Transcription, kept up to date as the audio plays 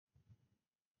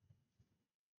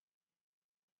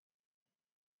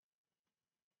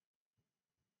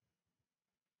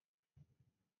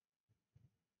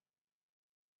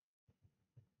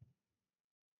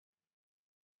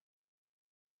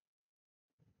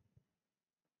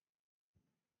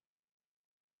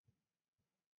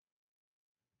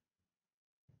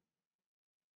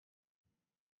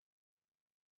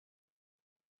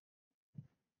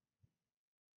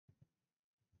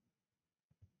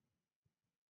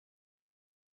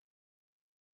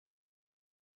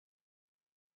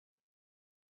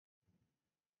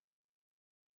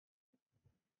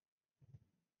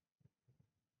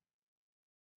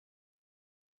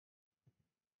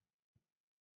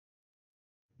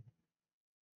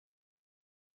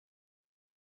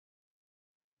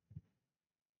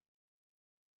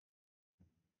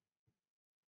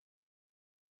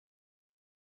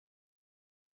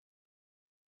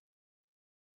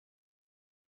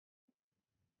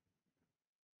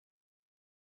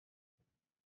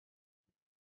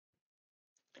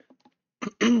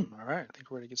All right, I think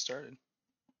we're ready to get started.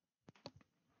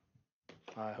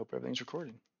 I hope everything's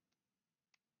recording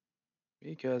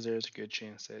because there's a good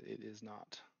chance that it is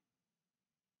not.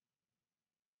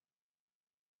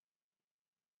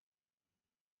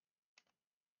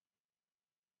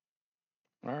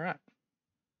 All right.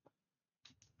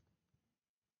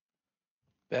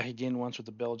 Back again once with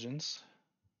the Belgians.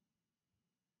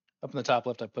 Up in the top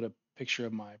left, I put a picture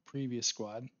of my previous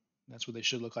squad. That's what they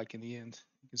should look like in the end.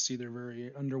 You can see they're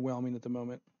very underwhelming at the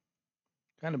moment.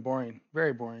 Kind of boring,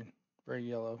 very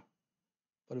yellow,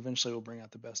 but eventually we'll bring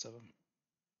out the best of them.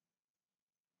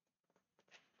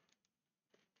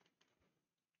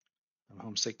 I'm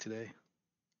homesick today.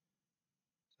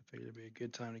 I figured it'd be a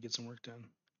good time to get some work done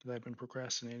because I've been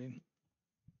procrastinating.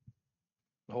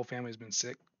 The whole family's been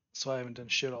sick, so I haven't done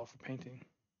shit all for painting.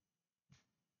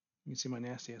 You can see my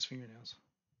nasty ass fingernails.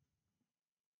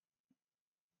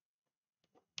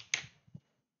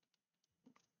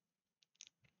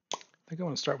 I think I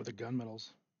want to start with the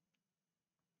gunmetals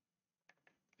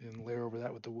and layer over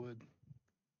that with the wood.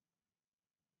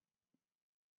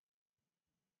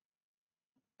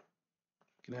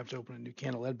 Gonna have to open a new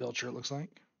can of lead belcher, it looks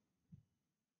like.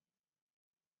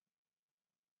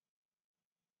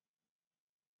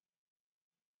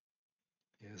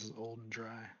 Yeah, this is old and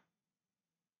dry.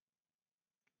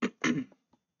 Yeah,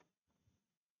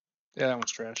 that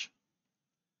one's trash.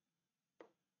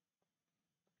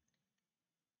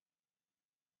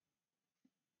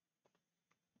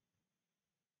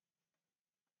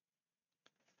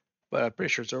 But I'm pretty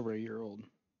sure it's over a year old.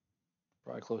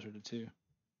 Probably closer to 2.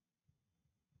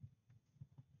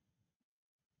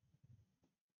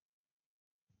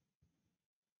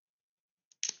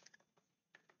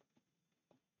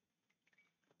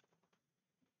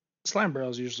 Slime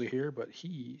Barrel's usually here, but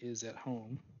he is at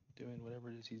home doing whatever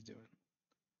it is he's doing.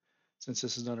 Since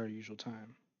this is not our usual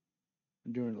time,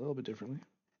 I'm doing it a little bit differently.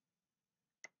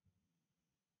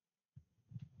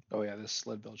 Oh yeah, this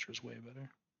lead belcher is way better.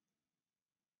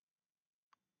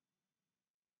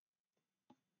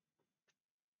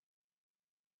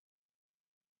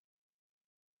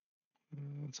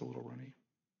 It's a little runny.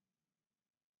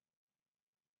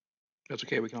 That's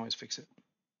okay, we can always fix it.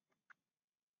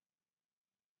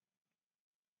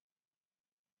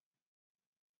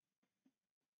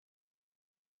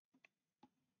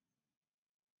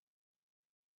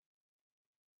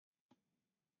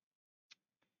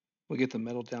 We'll get the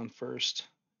metal down first,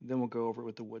 then we'll go over it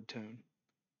with the wood tone.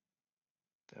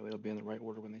 That way it'll be in the right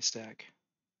order when they stack,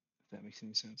 if that makes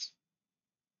any sense.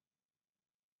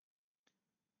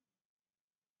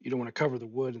 You don't want to cover the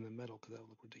wood in the metal because that would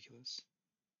look ridiculous.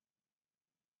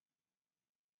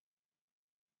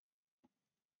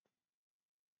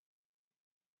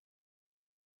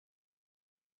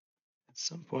 At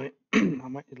some point, I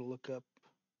might need to look up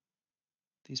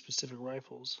these specific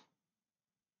rifles.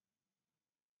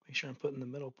 Make sure I'm putting the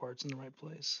metal parts in the right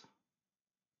place.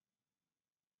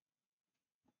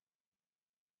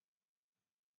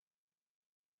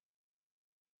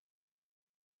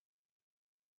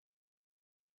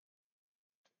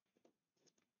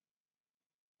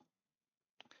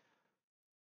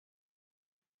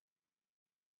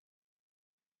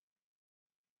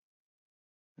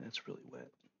 That's really wet.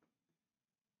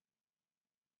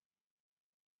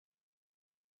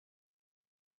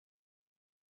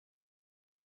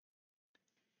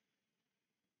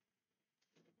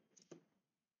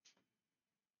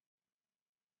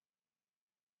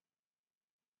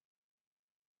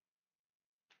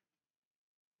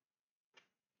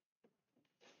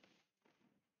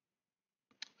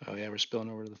 Oh yeah, we're spilling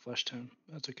over to the flesh tone.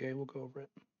 That's okay, we'll go over it.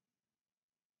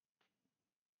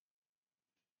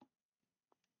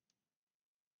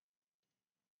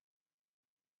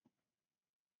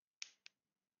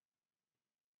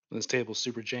 This table's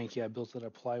super janky. I built it out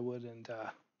of plywood and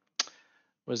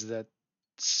was that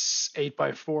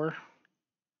 8x4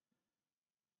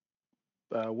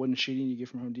 wooden sheeting you get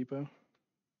from Home Depot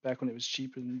back when it was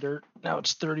cheap in dirt. Now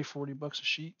it's 30, $40 a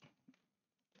sheet.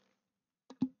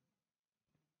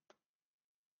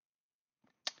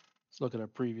 Let's look at our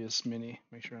previous mini.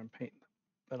 Make sure I'm painting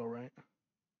the metal right.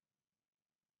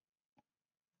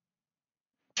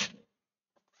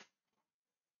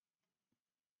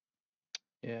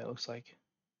 Yeah, it looks like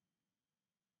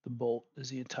the bolt is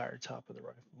the entire top of the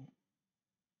rifle.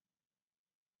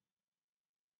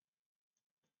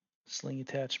 Sling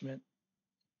attachment.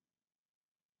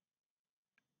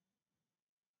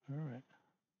 All right.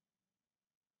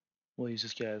 We'll use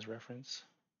this guy as reference.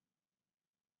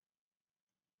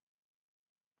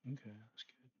 Okay, that's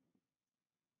good.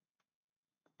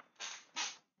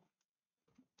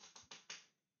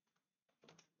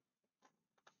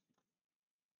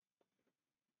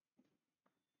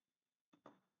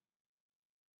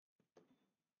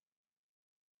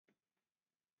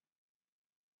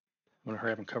 I'm gonna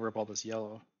hurry up and cover up all this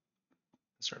yellow and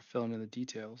start filling in the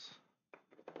details.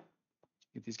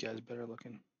 Get these guys better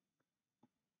looking.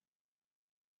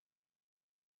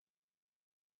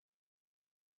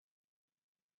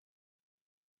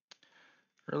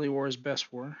 Early war is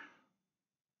best war.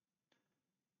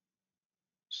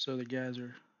 So the guys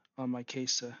are on my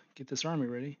case to get this army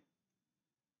ready.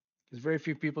 Because very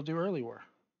few people do early war.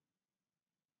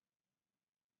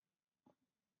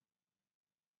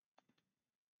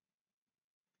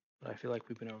 But I feel like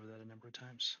we've been over that a number of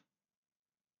times.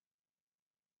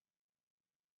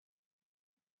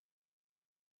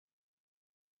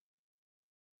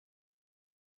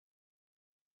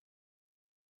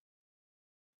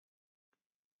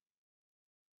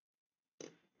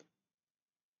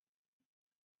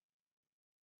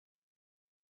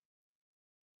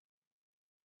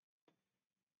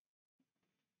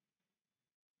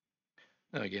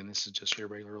 Now again, this is just your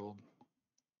regular old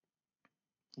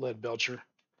lead belcher.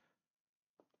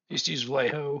 I used to use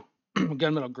Vallejo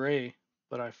gunmetal gray,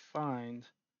 but I find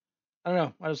I don't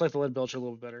know. I just like the lead belcher a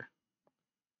little bit better.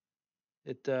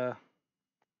 It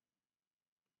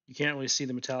you can't really see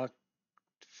the metallic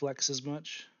flex as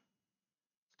much.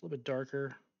 It's a little bit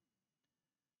darker.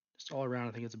 Just all around,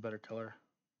 I think it's a better color.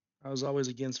 I was always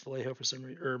against Vallejo for some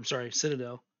reason, or I'm sorry,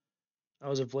 Citadel. I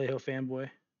was a Vallejo fanboy,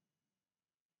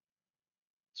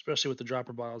 especially with the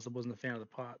dropper bottles. I wasn't a fan of the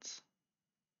pots.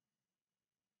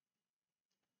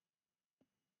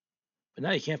 But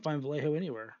now you can't find Vallejo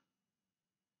anywhere.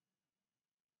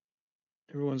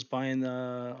 Everyone's buying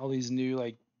all these new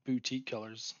like boutique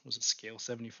colors. Was it Scale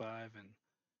 75 and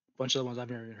a bunch of other ones I've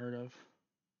never even heard of.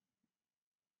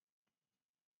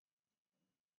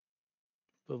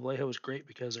 But Vallejo was great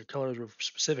because their colors were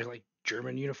specific, like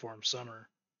German uniform, summer,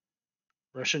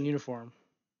 Russian uniform.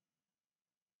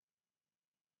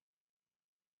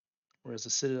 Whereas the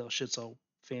Citadel shit's all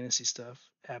fantasy stuff,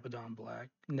 Abaddon black,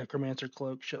 Necromancer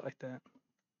cloak, shit like that.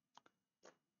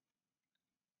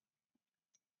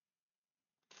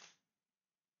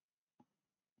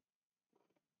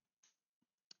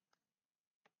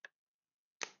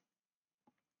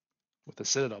 With the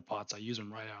Citadel pots, I use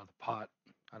them right out of the pot.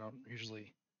 I don't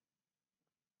usually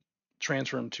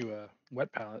transfer them to a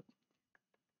wet palette.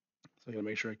 So I gotta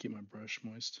make sure I keep my brush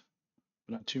moist,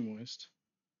 but not too moist.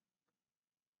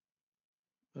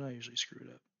 But I usually screw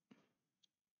it up.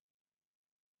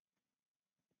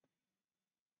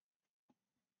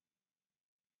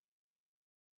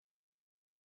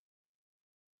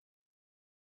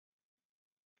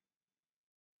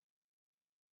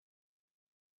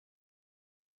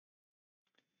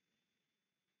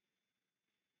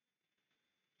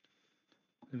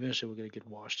 Eventually we'll get a good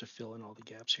wash to fill in all the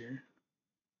gaps here.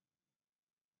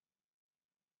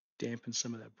 Dampen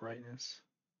some of that brightness.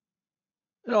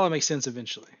 It all makes sense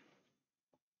eventually.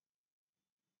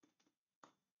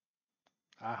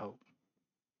 I hope.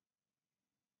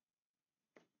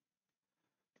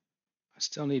 I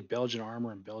still need Belgian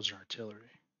armor and Belgian artillery.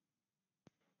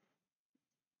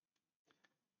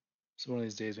 So one of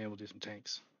these days maybe we'll do some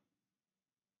tanks.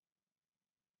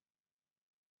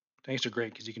 Tanks are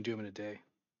great because you can do them in a day.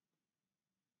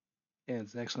 And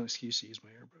it's an excellent excuse to use my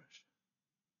airbrush.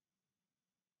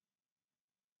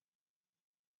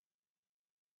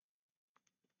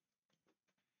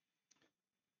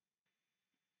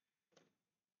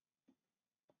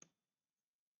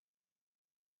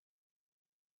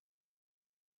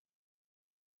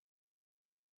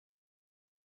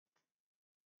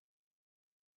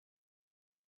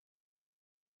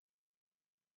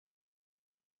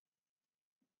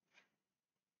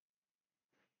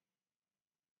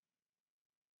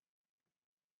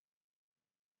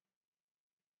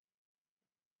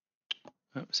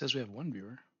 Oh, it says we have one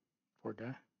viewer. Poor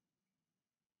guy.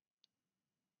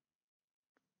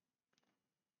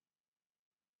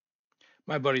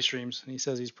 My buddy streams, and he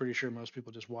says he's pretty sure most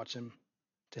people just watch him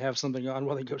to have something on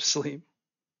while they go to sleep.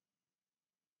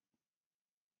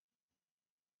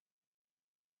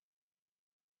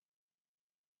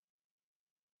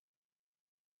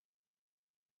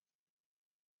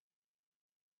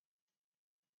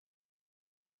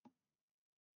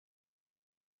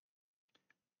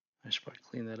 I should probably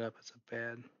clean that up. It's a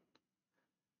bad.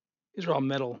 These are all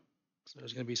metal, so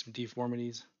there's going to be some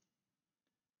deformities,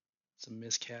 some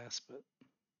miscasts, but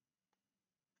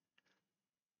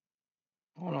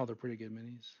all in all, they're pretty good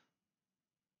minis.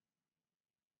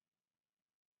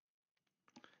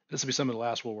 This will be some of the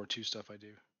last World War II stuff I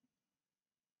do.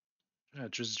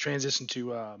 Just transition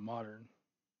to modern.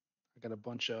 I got a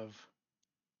bunch of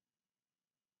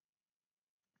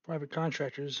private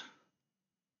contractors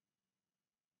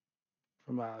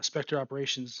from Spectre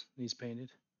Operations needs painted.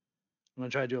 I'm gonna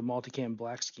try to do a multicam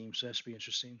black scheme, so that should be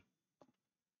interesting.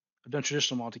 I've done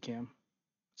traditional multicam.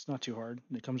 It's not too hard,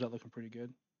 and it comes out looking pretty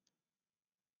good.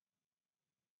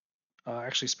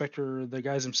 Actually, Spectre, the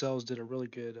guys themselves did a really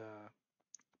good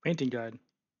painting guide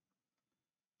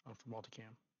for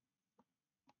multicam.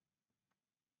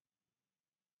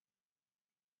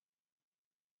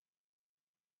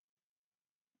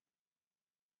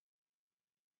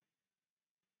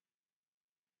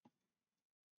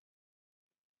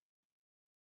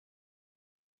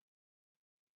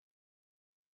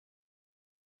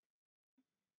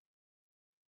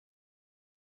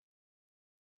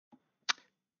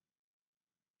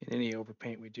 In any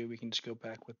overpaint we do, we can just go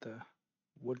back with the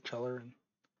wood color and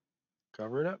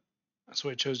cover it up. That's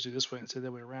why I chose to do this way instead of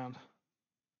the way around.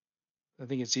 I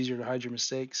think it's easier to hide your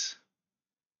mistakes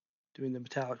doing the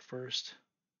metallic first.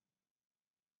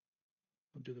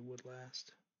 We'll do the wood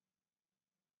last.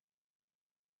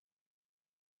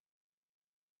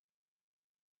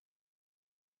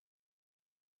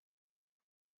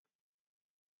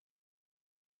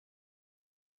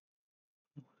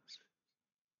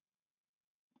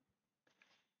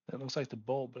 That looks like the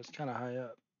bolt, but it's kind of high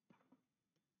up.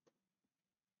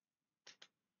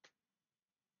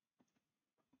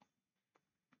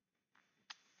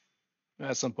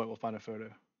 At some point, we'll find a photo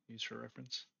used for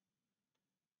reference.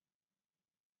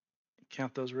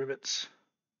 Count those rivets.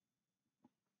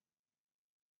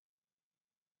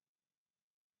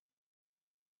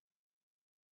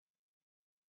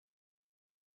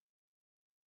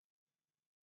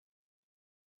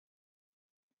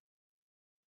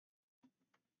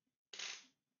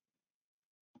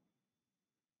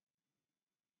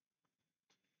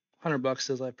 $100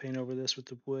 says I paint over this with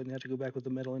the wood and have to go back with the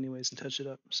metal anyways and touch it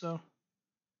up. So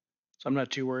I'm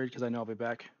not too worried because I know I'll be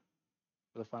back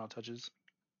for the final touches.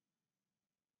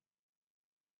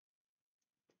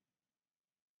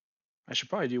 I should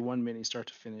probably do one mini start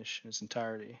to finish in its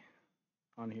entirety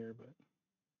on here,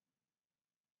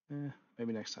 but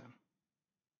maybe next time.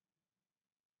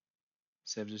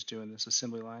 Instead of just doing this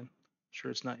assembly line. Sure,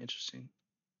 it's not interesting.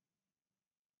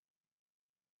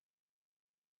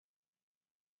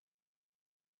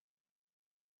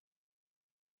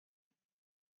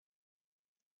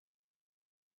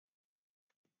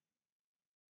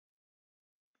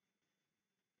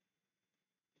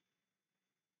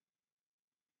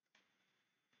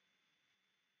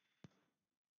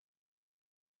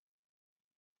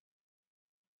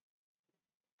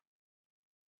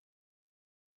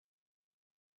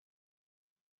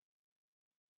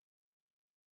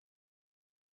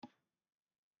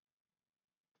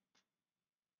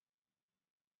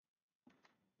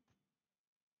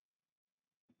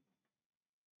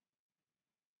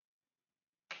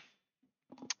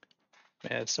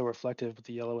 Yeah, it's so reflective with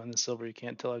the yellow and the silver, you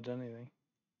can't tell I've done anything.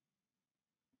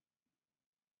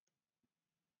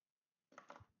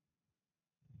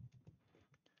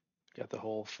 Got the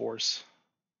whole force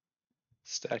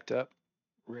stacked up,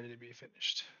 ready to be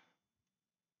finished.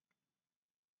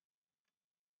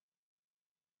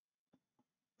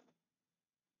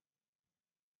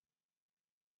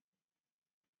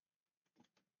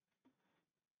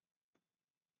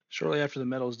 Shortly after the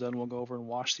metal is done, we'll go over and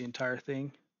wash the entire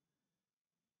thing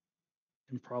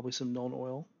and probably some Nuln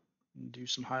oil and do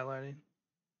some highlighting.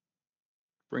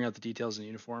 Bring out the details in the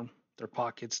uniform. Their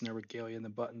pockets and their regalia and the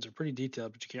buttons are pretty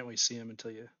detailed, but you can't really see them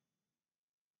until you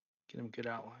get them good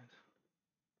outlined.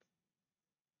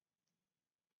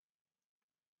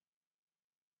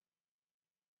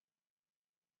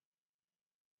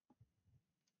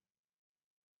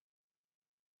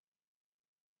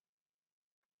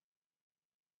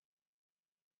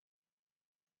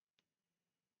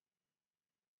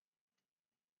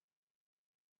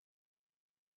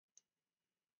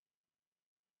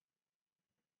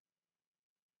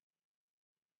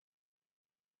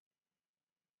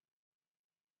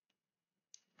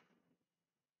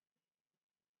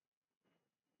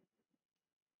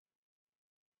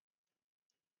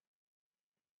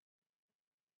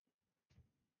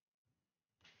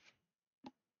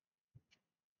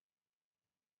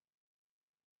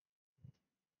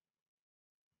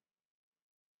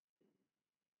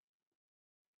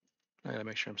 I gotta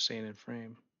make sure I'm staying in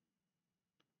frame.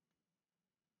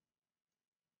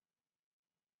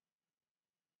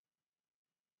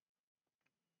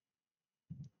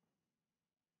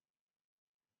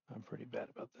 I'm pretty bad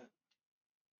about that.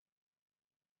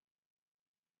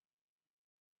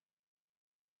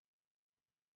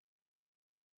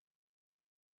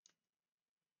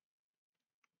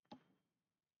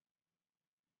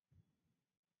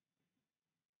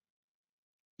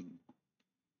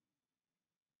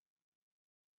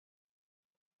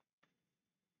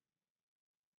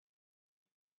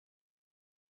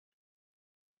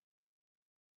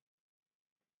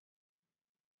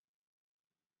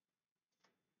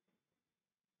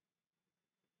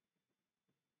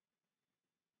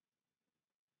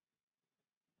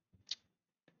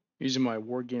 Using my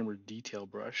Wargamer detail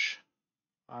brush.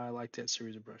 I like that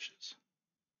series of brushes.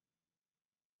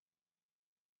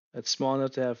 That's small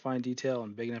enough to have fine detail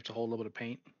and big enough to hold a little bit of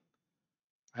paint.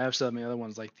 I have some of the other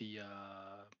ones like the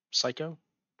Psycho.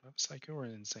 Do I have a Psycho or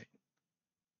an Insane?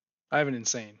 I have an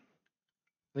Insane.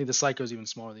 I think the Psycho is even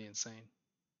smaller than the Insane.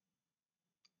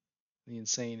 The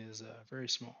Insane is very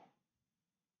small.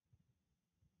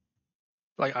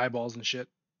 Like eyeballs and shit,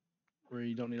 where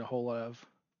you don't need a whole lot of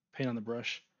paint on the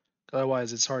brush.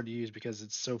 Otherwise, it's hard to use because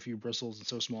it's so few bristles and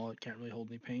so small it can't really hold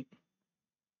any paint.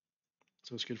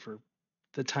 So it's good for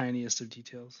the tiniest of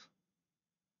details.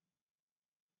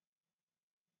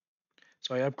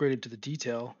 So I upgraded to the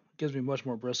detail. It gives me much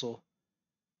more bristle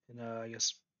and I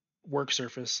guess work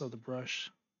surface of the brush.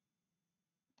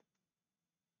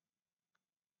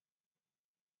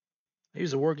 I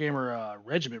use a Wargamer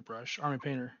Regiment brush, Army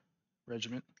Painter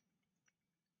Regiment,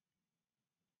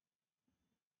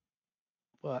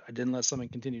 but I didn't let something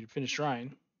continue to finish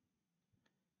drying,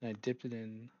 and I dipped it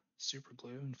in super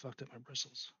glue and fucked up my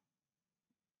bristles.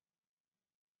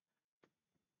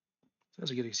 So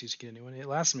that's a good excuse to get a new one. It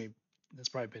lasted me. That's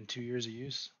probably been 2 years of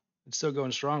use. It's still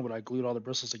going strong, but I glued all the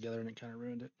bristles together and it kind of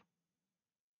ruined it.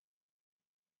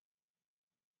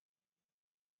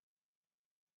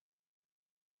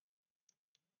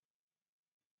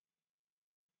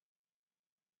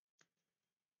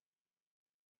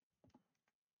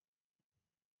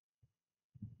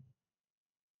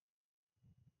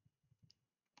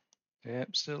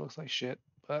 Yep, still looks like shit,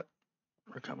 but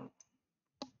we're coming.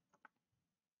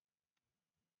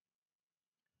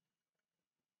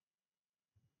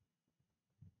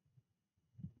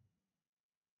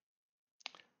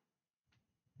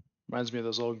 Reminds me of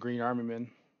those old green army men,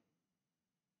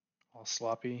 all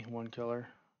sloppy, one color.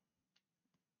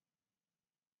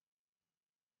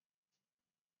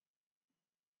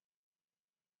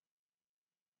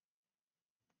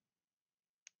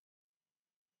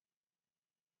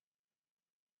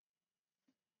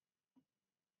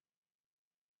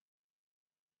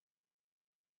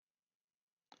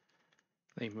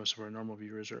 I think most of our normal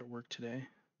viewers are at work today.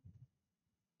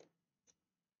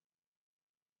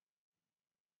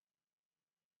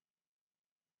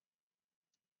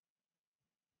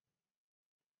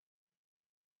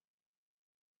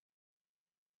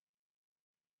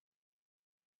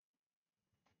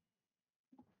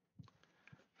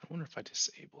 I wonder if I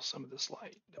disable some of this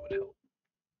light, that would help.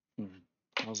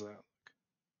 How's that?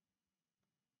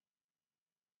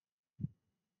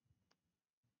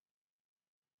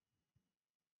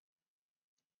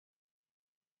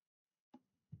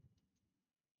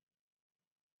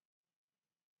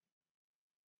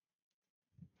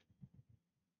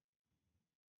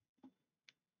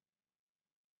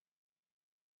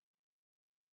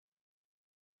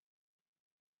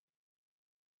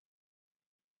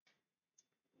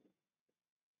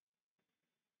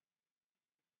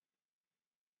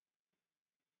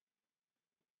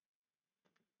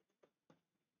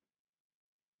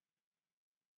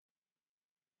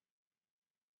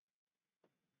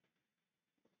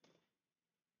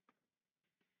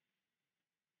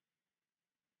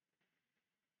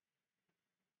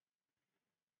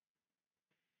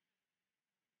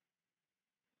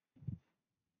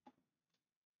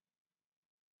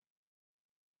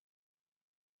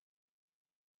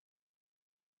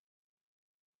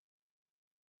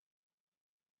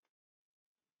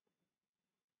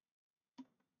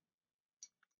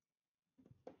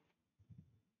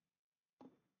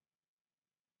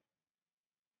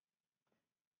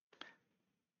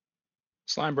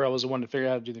 Slime Bro was the one to figure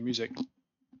out how to do the music.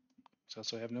 So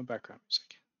I have no background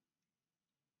music.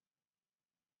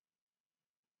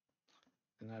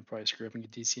 And I'd probably screw up and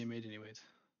get DCMA'd anyways.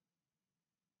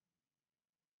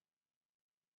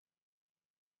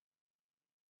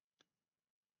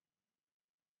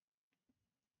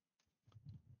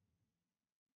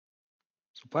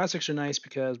 So plastics are nice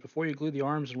because before you glue the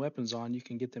arms and weapons on, you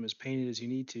can get them as painted as you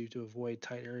need to avoid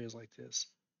tight areas like this.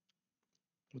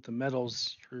 With the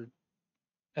metals, you're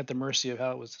at the mercy of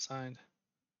how it was designed,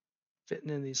 fitting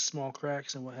in these small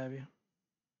cracks and what have you.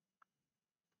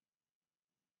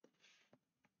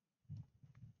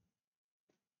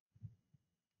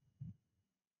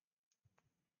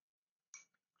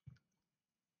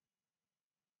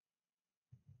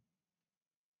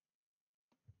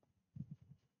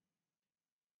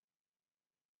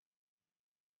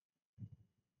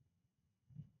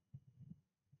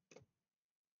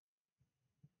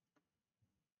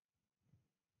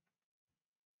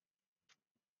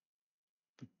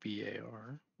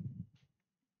 BAR.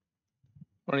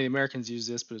 One of the Americans used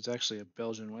this, but it's actually a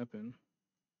Belgian weapon.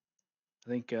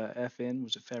 I think FN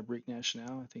was a Fabrique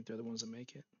Nationale. I think they're the ones that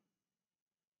make it.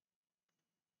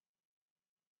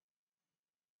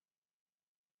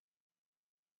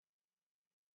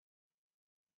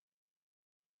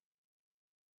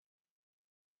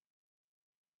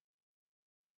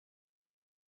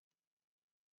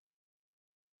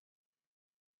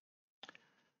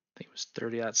 think it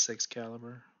was 30-06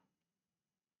 caliber,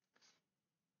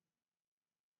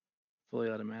 fully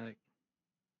automatic.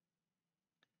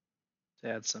 To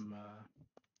add some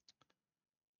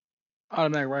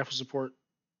automatic rifle support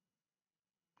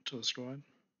to the squad.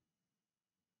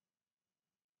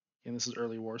 And this is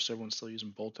early war, so everyone's still using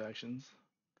bolt actions.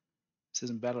 This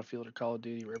isn't Battlefield or Call of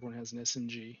Duty where everyone has an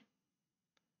SMG.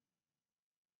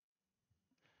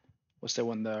 What's that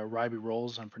one? The Ryby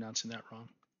rolls. I'm pronouncing that wrong.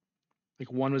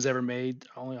 Like one was ever made,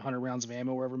 only 100 rounds of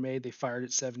ammo were ever made. They fired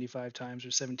it 75 times or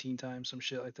 17 times, some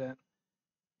shit like that.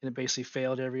 And it basically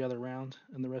failed every other round,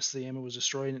 and the rest of the ammo was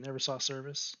destroyed and it never saw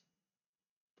service.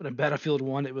 But in Battlefield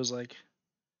 1, it was like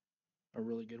a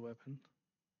really good weapon.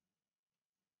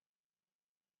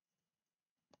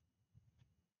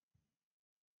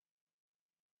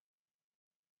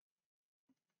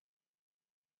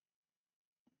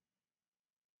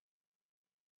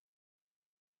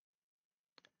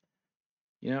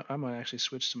 You know, I might actually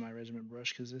switch to my regiment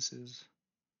brush because this is,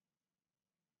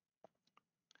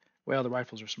 well, the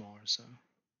rifles are smaller, so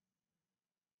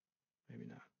maybe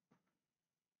not.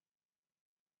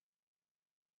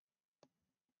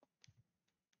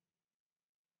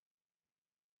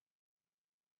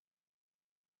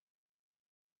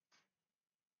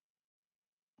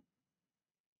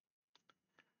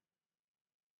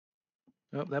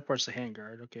 Oh, that part's the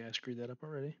handguard. Okay, I screwed that up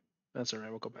already. That's all right.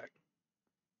 We'll go back.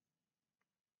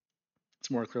 It's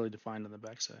more clearly defined on the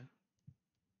backside.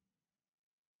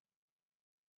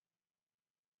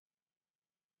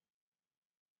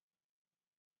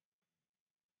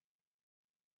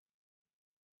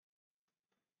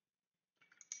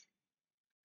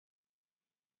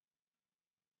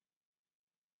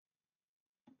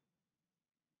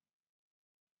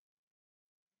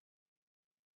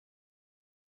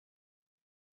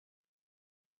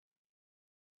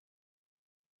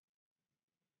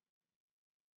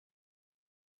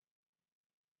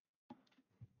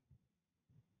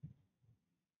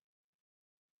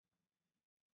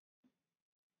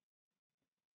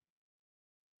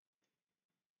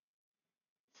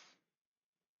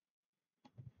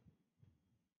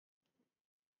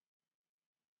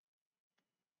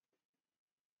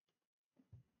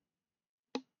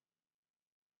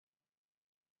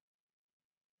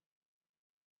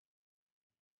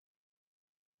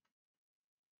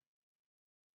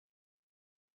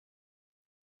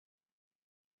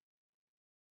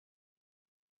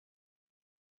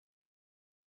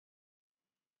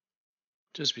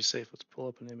 Just to be safe, let's pull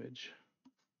up an image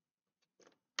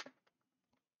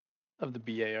of the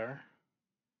BAR.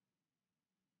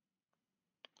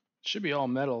 It should be all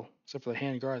metal except for the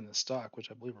handguard and the stock, which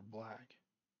I believe are black.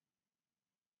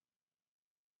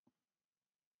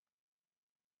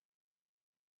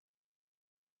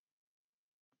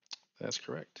 That's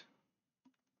correct.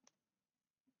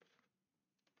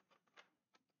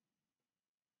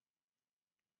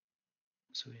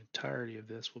 So the entirety of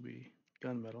this will be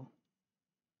gunmetal.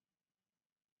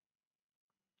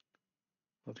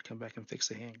 We'll have to come back and fix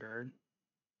the handguard.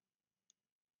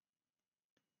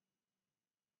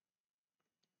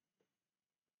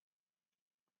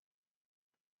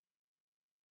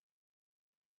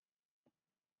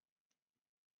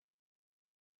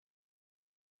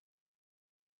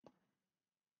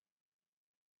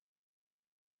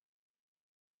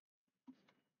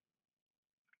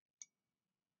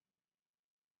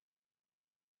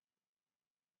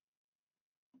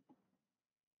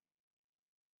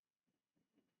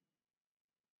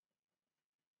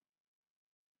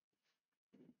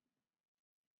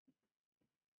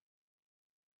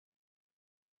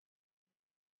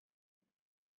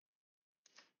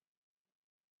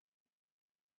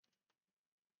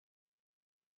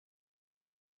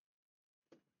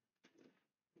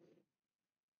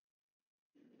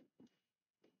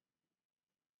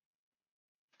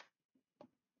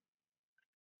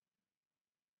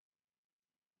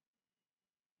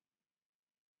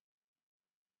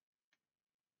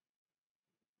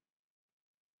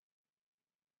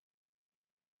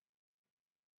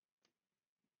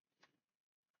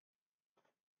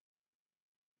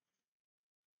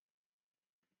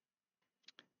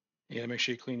 You gotta make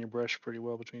sure you clean your brush pretty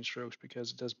well between strokes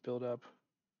because it does build up.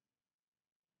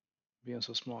 Being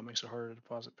so small, it makes it harder to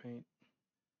deposit paint.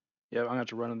 Yeah, I'm gonna have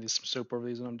to run some soap over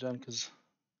these when I'm done because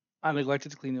I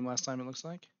neglected to clean them last time, it looks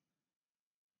like.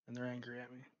 And they're angry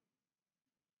at me.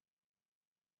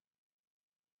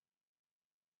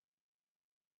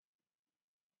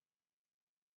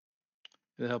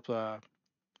 It'll help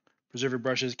preserve your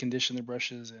brushes, condition the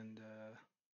brushes, and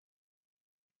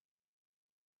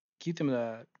keep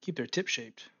them keep their tip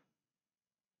shaped.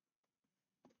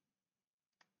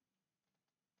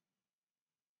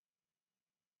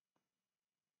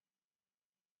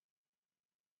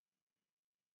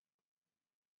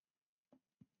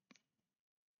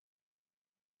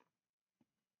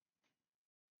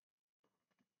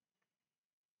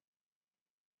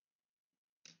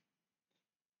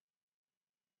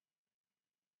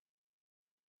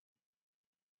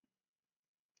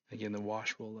 Again, the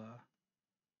wash will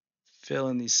fill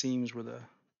in these seams where the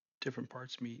different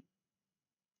parts meet,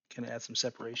 kind of add some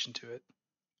separation to it.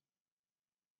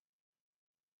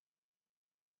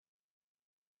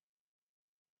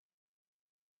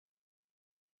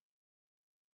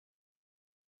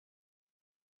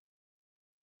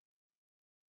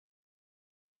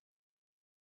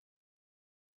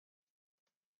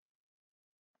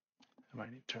 I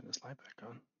might need to turn this light back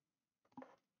on.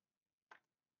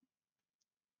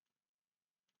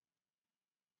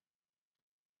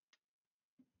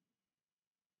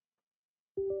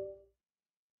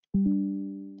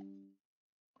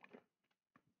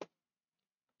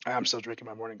 I'm still drinking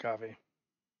my morning coffee.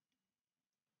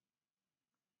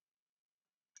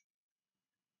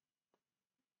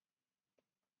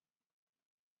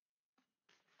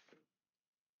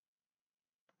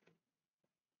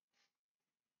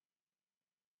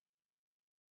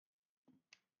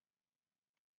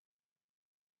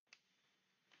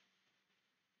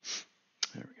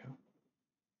 There we go.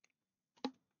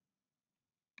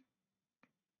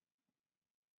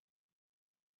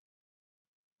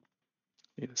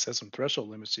 Need to set some threshold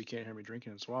limits so you can't hear me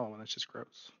drinking and swallowing. That's just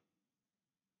gross.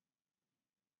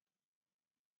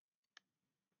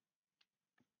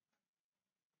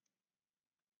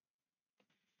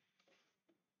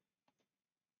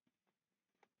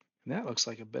 And that looks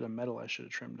like a bit of metal I should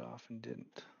have trimmed off and didn't.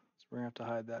 So we're gonna have to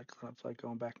hide that because I feel like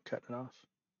going back and cutting it off.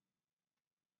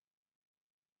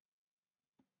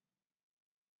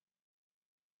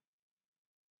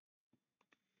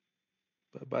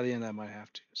 But by the end, I might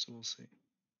have to. So we'll see.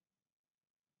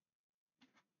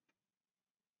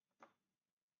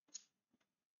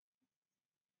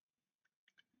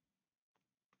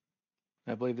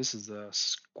 I believe this is the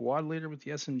squad leader with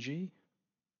the SMG,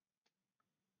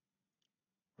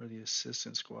 or the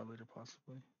assistant squad leader,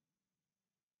 possibly.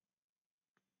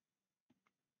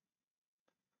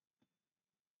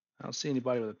 I don't see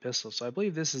anybody with a pistol, so I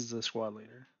believe this is the squad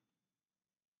leader.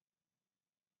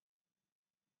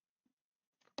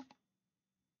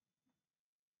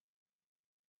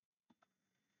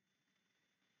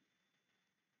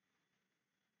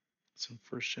 Some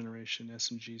first generation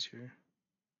SMGs here.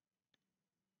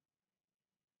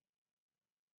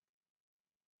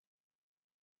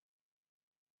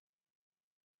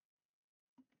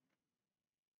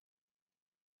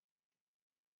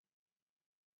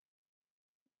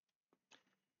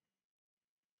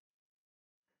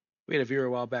 We had a viewer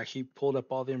a while back. He pulled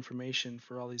up all the information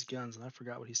for all these guns, and I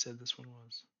forgot what he said this one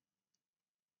was.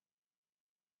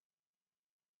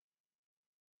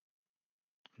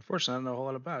 Unfortunately, I don't know a whole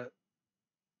lot about it.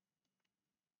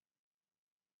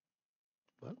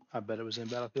 But I bet it was in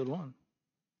Battlefield 1.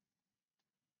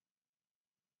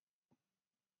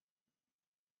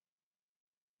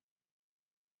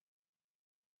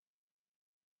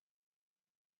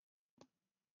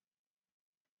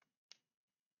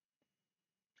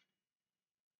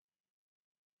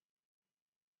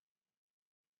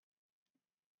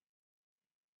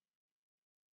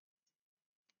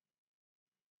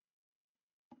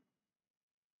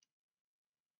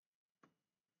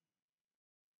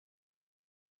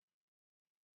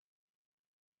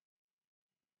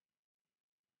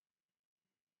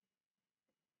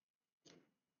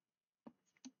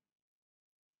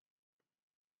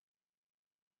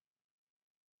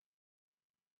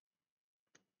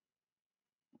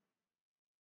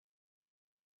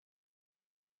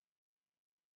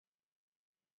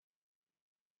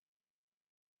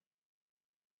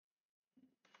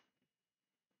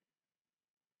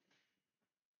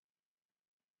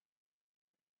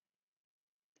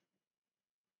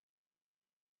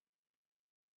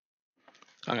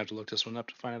 I'm gonna have to look this one up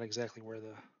to find out exactly where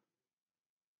the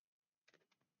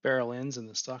barrel ends and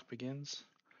the stock begins.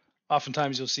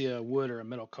 Oftentimes you'll see a wood or a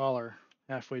metal collar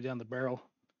halfway down the barrel.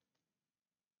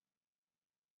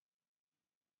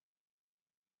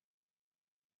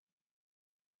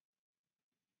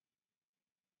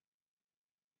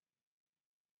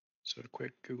 So a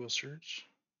quick Google search.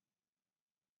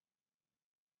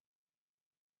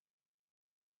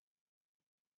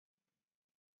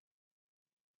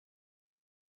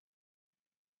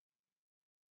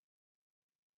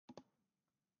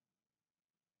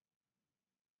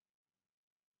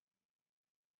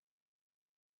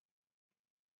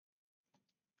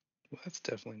 Well, that's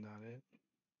definitely not it.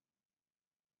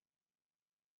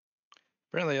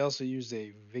 Apparently, I also used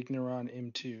a Vigneron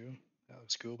M2. That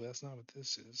looks cool, but that's not what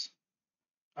this is.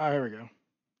 Ah, here we go.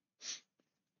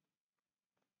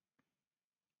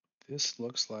 This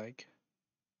looks like,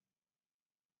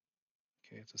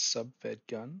 okay, it's a sub-fed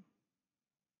gun.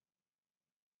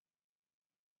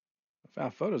 I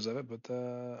found photos of it, but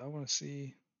I want to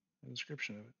see the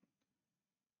description of it.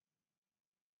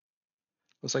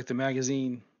 Looks like the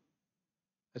magazine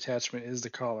attachment is the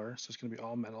collar, so it's going to be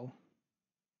all metal.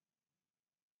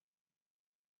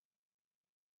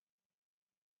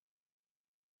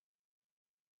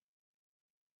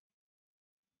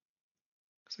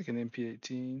 Looks like an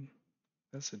MP18.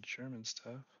 That's the German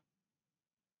stuff.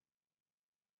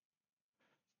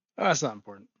 Oh, that's not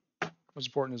important. What's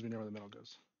important is we know where the metal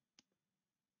goes.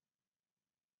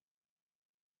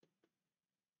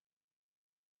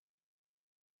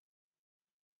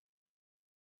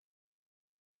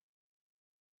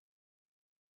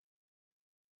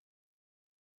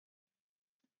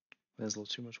 There's a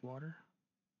little too much water.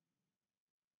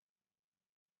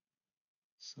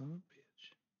 Son of a bitch.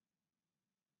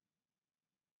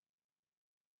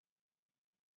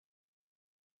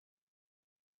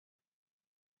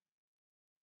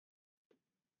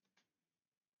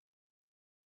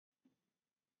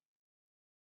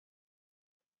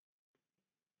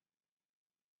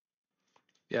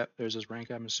 Yep, there's his rank.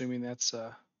 I'm assuming that's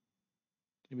gonna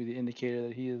be the indicator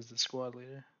that he is the squad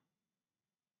leader.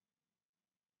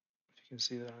 If you can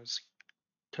see that on his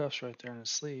cuffs right there on his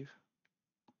sleeve.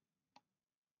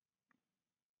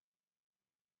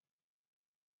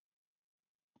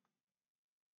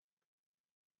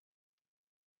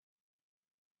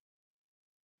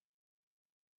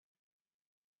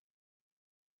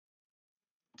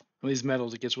 On these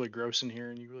metals, it gets really gross in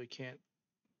here, and you really can't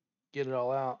get it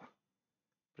all out.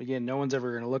 But again, no one's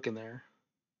ever gonna look in there,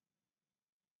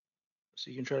 so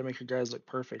you can try to make your guys look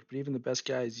perfect. But even the best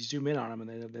guys, you zoom in on them,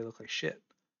 and they look like shit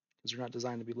because they're not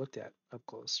designed to be looked at up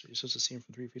close. You're supposed to see them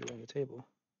from 3 feet away on the table.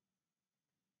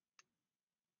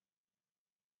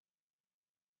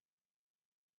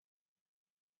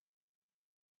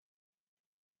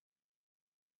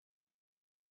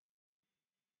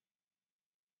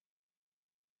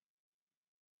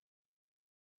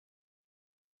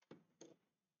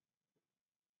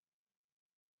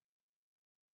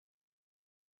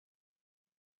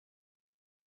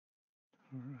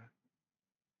 All right.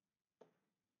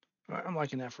 All right, I'm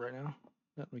liking that for right now.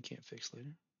 That we can't fix later.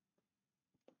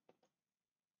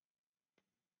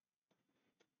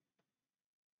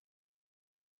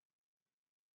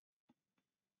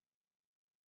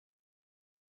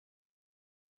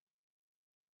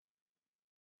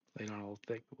 Lay it on a little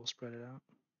thick, but we'll spread it out.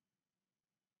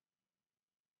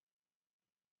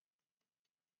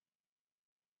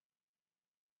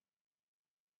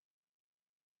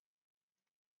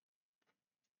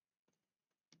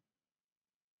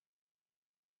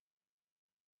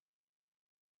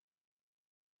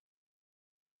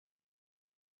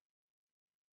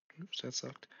 Oops, that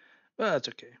sucked. But that's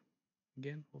okay.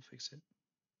 Again, we'll fix it.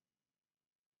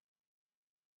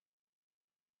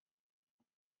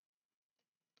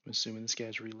 I'm assuming this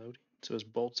guy's reloading. So his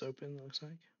bolt's open, it looks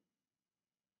like.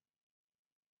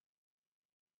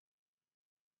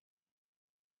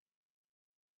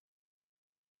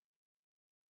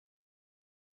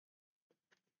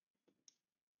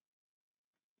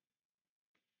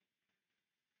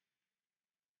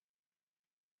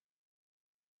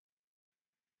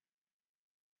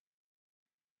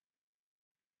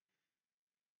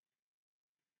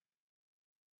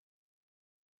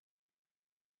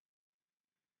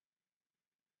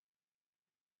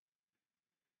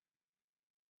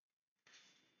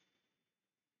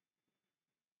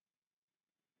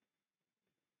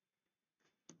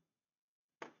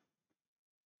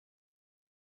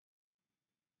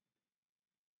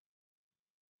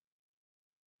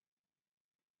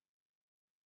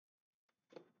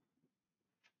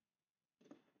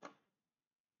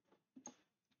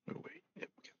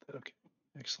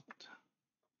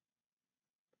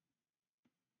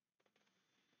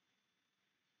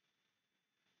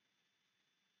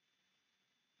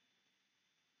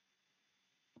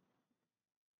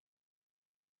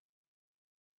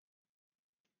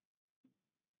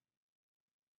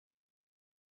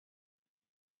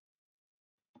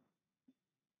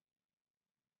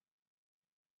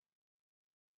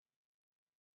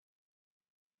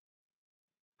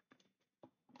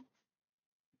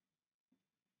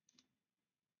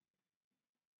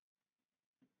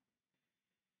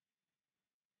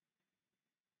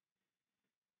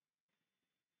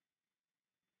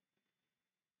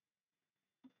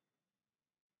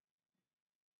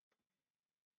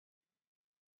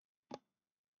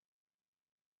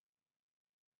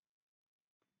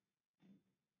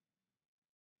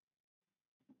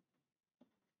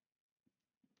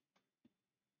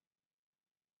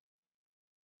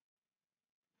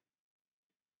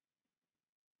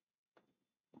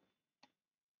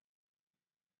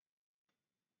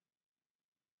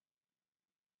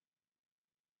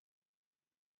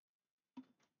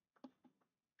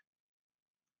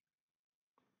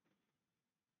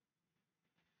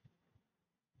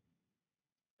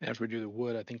 After we do the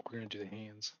wood, I think we're going to do the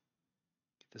hands.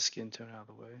 Get the skin tone out of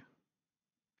the way.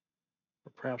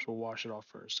 Or perhaps we'll wash it off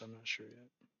first. I'm not sure yet.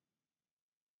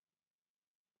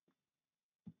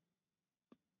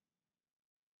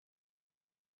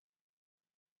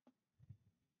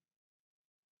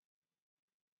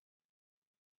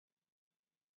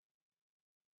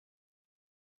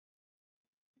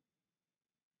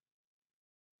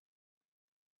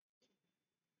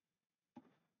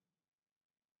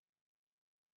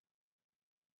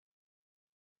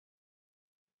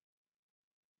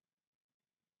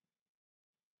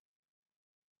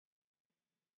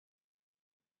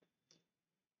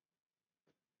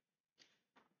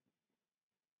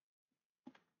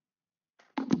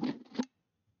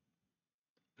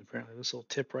 Apparently this little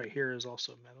tip right here is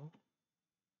also metal.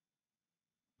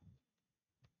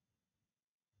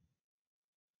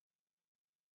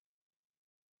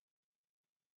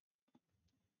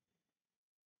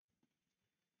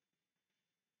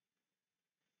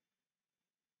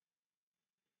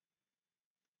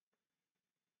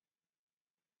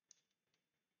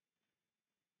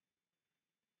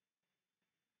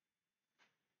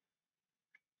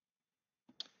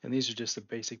 And these are just the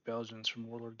basic Belgians from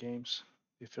Warlord Games,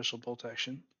 the official bolt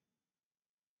action.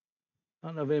 I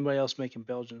don't know of anybody else making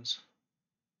Belgians.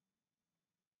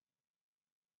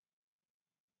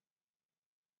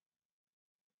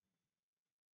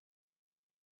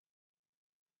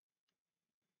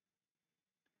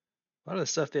 A lot of the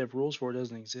stuff they have rules for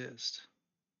doesn't exist.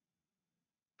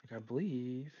 Like I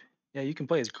believe, yeah, you can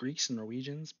play as Greeks and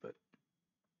Norwegians, but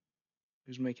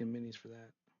who's making minis for that?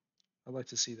 I'd like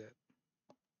to see that.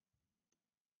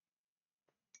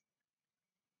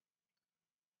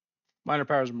 Minor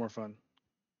powers are more fun.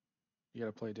 You got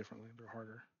to play differently. They're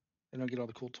harder. They don't get all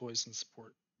the cool toys and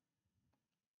support.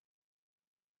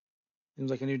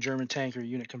 Seems like a new German tank or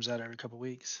unit comes out every couple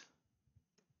weeks.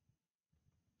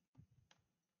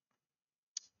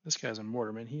 This guy's a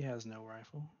mortarman. He has no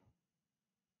rifle.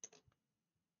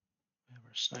 We have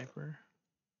our sniper,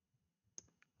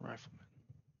 rifleman.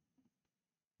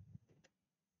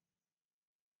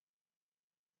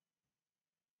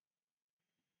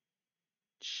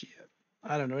 Shit.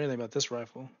 I don't know anything about this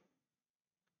rifle.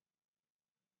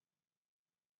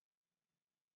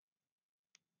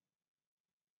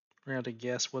 We're gonna have to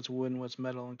guess what's wood and what's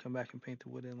metal and come back and paint the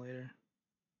wood in later.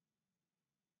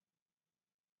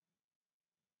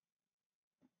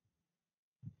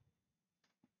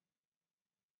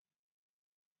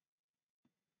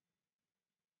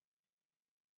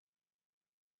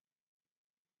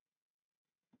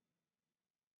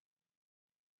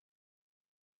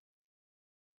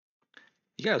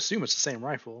 You gotta assume it's the same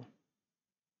rifle,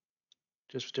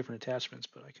 just with different attachments,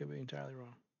 but I could be entirely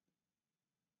wrong.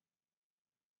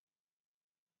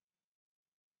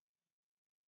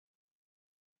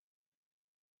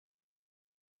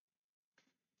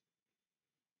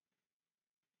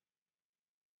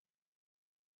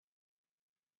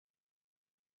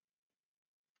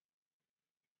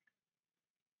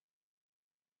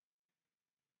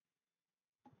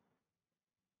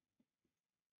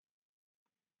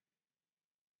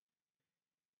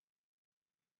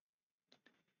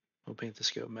 We'll paint the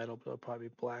scope metal, but it'll probably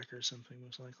be black or something,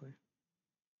 most likely.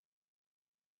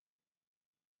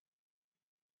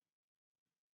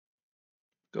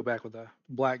 Go back with a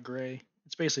black gray.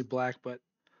 It's basically black, but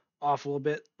off a little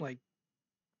bit, like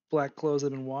black clothes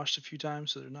that have been washed a few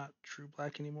times, so they're not true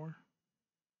black anymore.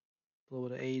 A little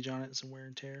bit of age on it, some wear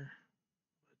and tear,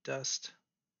 dust.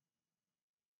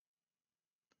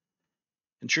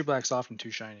 And true black's often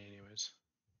too shiny, anyways.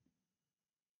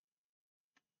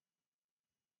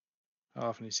 How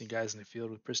often do you see guys in the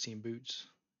field with pristine boots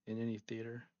in any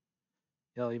theater?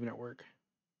 Hell, even at work.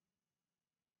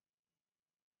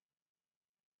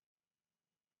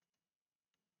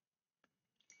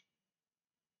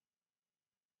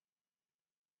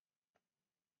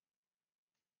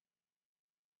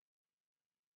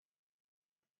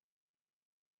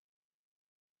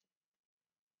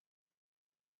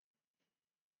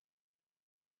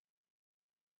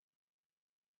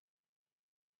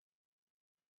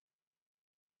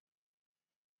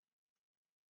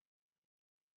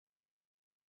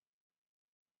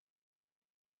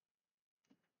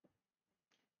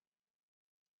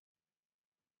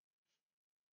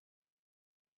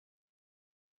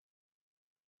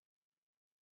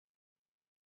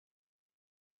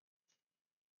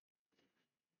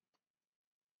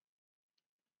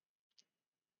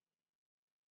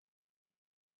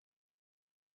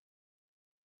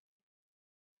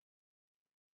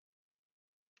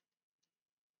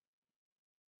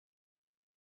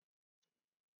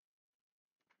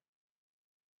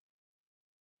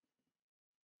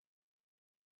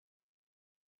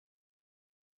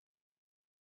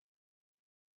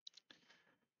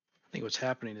 think what's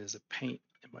happening is the paint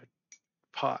in my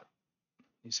pot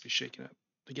needs to be shaken up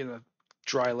to get a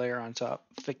dry layer on top,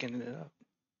 thickening it up.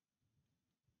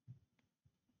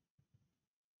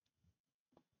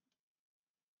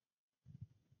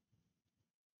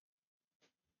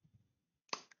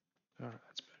 All right,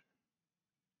 that's better.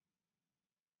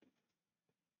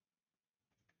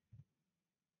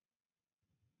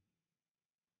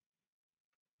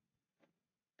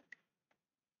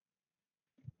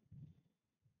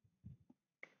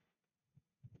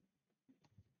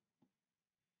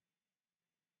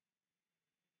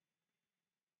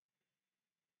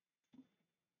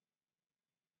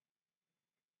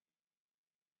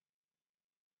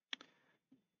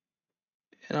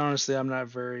 And honestly, I'm not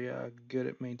very good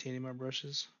at maintaining my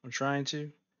brushes. I'm trying to,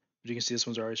 but you can see this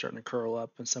one's already starting to curl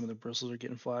up, and some of the bristles are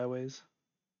getting flyaways.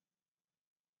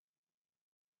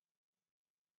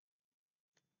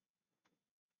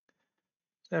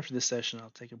 So after this session, I'll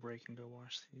take a break and go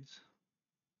wash these.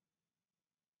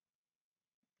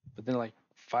 But then like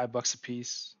 $5 a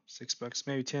piece, $6,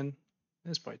 maybe 10.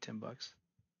 It's probably $10.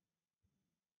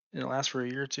 And it lasts for a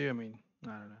year or two. I mean, I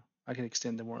don't know. I can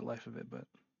extend the more life of it, but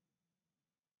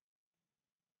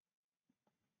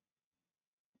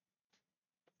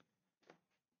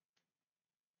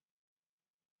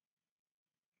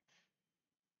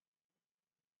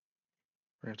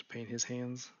we're gonna have to paint his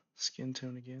hands skin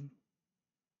tone again.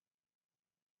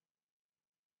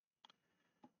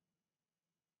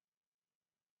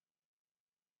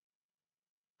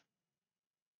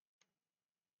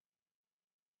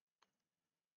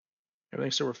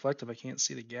 Everything's so reflective, I can't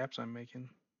see the gaps I'm making.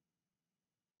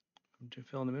 I'm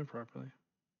filling them in properly.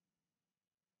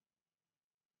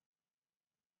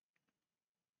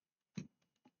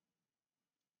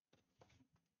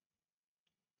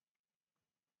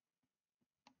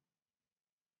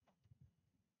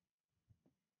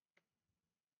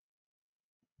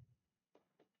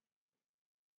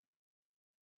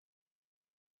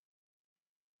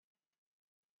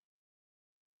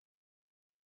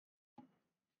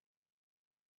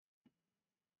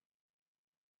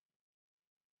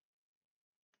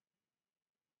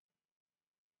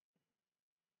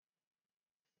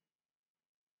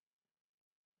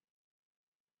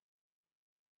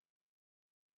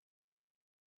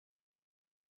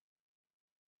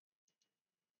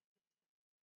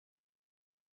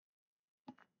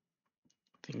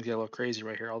 Things get a little crazy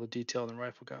right here. All the detail in the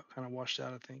rifle got kind of washed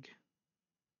out, I think.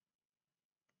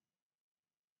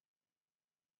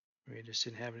 Maybe he just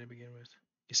didn't have it to begin with.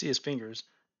 You see his fingers,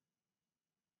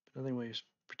 but nothing really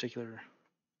particular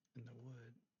in the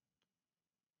wood.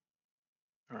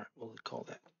 All right, we'll call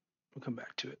that. We'll come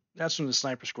back to it. That's from the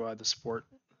sniper squad, the sport.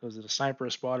 Was it a sniper,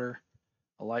 a spotter,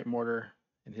 a light mortar,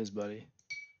 and his buddy?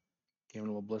 Gave him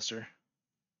a little blister.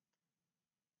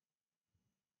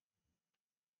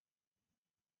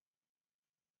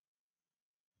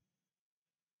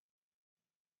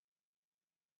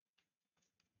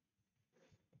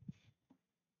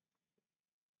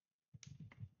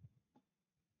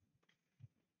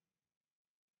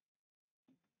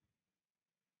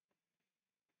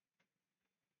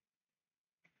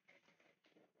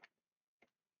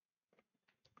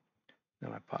 Now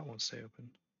my pot won't stay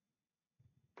open.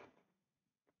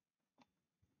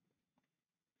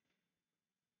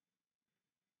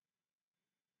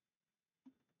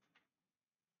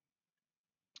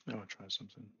 I want to try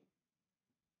something.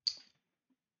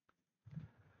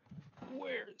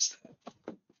 Where is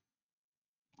that?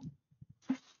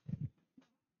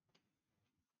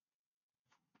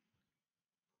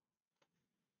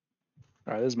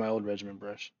 All right, this is my old regiment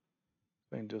brush.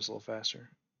 I can do this a little faster.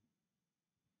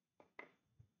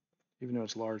 Even though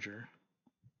it's larger,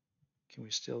 can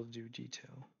we still do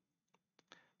detail?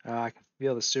 I can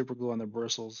feel the super glue on the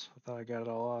bristles. I thought I got it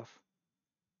all off.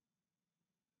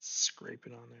 Scrape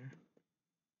it on there.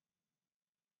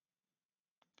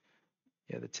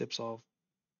 Yeah, the tip's all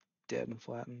dead and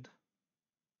flattened.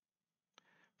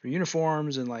 For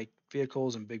uniforms and like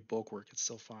vehicles and big bulk work, it's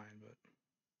still fine, but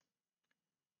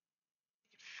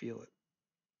you can feel it.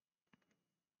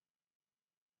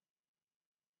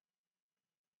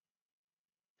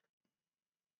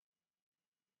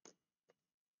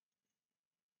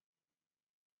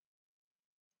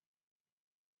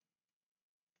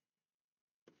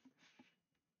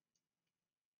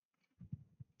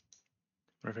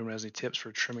 Or if anyone has any tips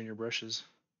for trimming your brushes,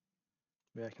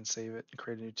 maybe I can save it and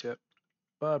create a new tip,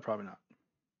 but probably not.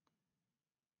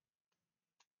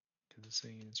 Because this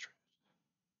thing is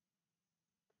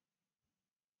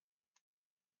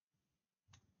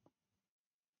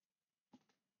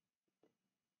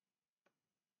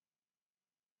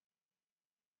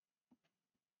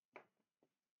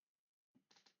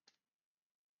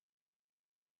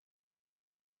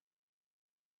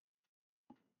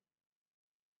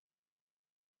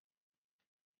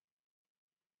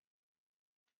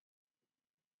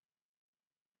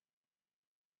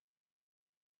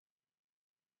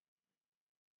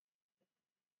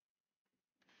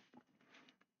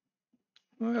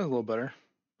Well, a little better,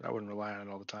 but I wouldn't rely on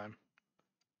it all the time.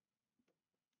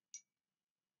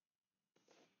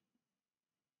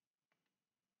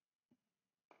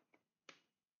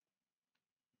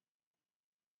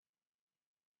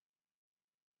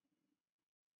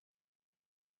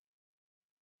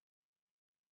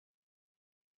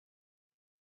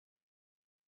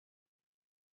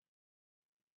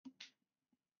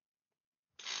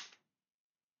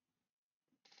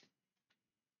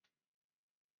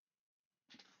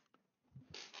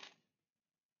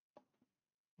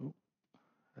 Oop,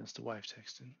 that's the wife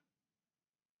texting.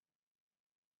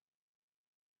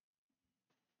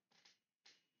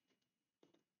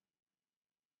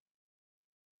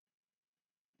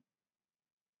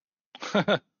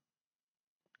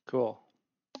 Cool.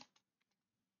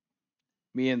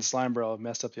 Me and Slime Bro have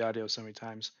messed up the audio so many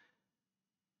times.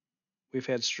 We've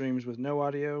had streams with no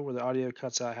audio where the audio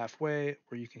cuts out halfway,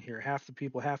 where you can hear half the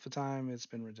people half the time. It's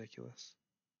been ridiculous.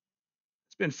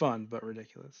 It's been fun, but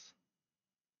ridiculous.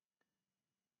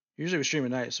 Usually we stream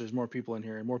at night, so there's more people in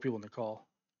here and more people in the call.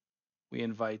 We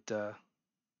invite the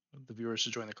viewers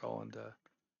to join the call and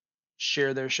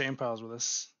share their shame piles with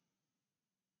us.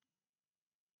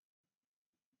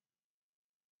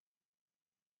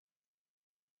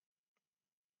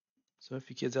 So if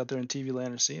you kids out there in TV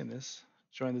land are seeing this,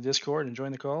 join the Discord and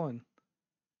join the call and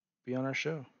be on our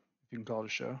show. If you can call it a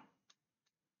show.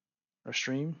 Our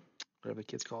stream, whatever the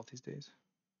kids call it these days.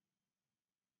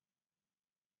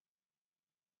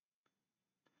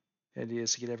 The idea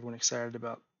is to get everyone excited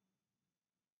about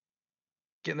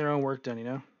getting their own work done, you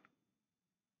know?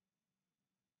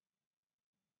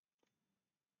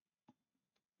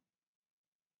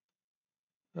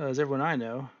 As everyone I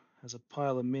know has a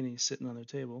pile of minis sitting on their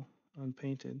table,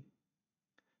 unpainted.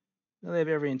 Now they have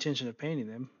every intention of painting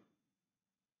them.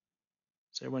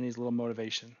 So everyone needs a little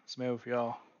motivation. So maybe if we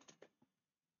all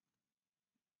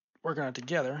work on it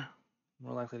together, we're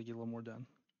more likely to get a little more done.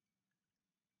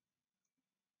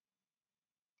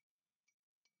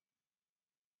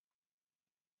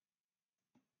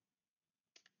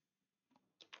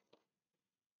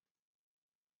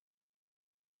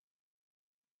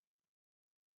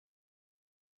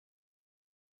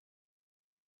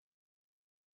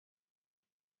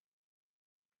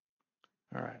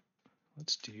 All right,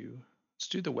 let's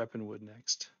do the weapon wood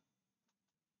next.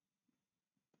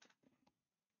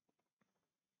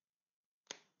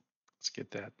 Let's get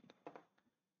that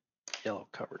yellow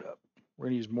covered up. We're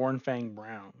gonna use Mornfang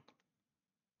Brown.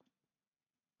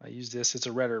 I use this. It's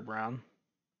a redder brown,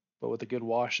 but with a good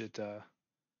wash, it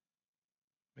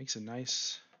makes a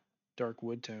nice dark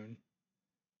wood tone.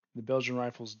 The Belgian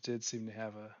rifles did seem to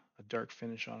have a dark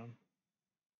finish on them,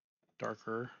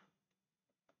 darker.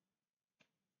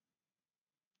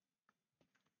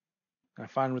 I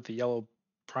find with the yellow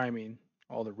priming,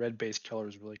 all the red base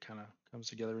colors really kind of comes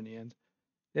together in the end.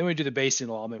 Then when we do the basting,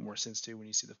 it'll all make more sense too when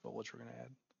you see the foliage we're gonna add.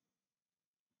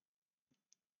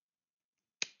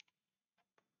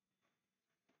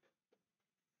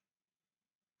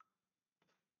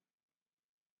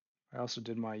 I also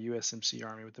did my USMC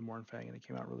Army with the Mornfang, and it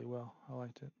came out really well. I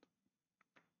liked it.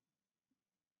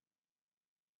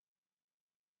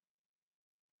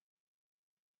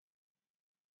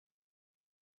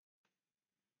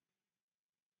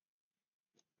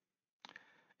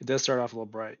 It does start off a little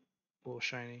bright, a little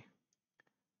shiny,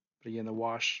 but again, the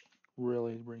wash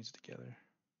really brings it together.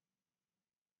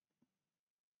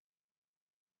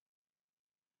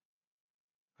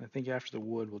 I think after the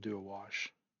wood, we'll do a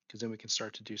wash, because then we can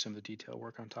start to do some of the detail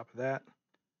work on top of that,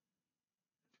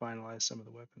 finalize some of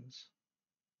the weapons.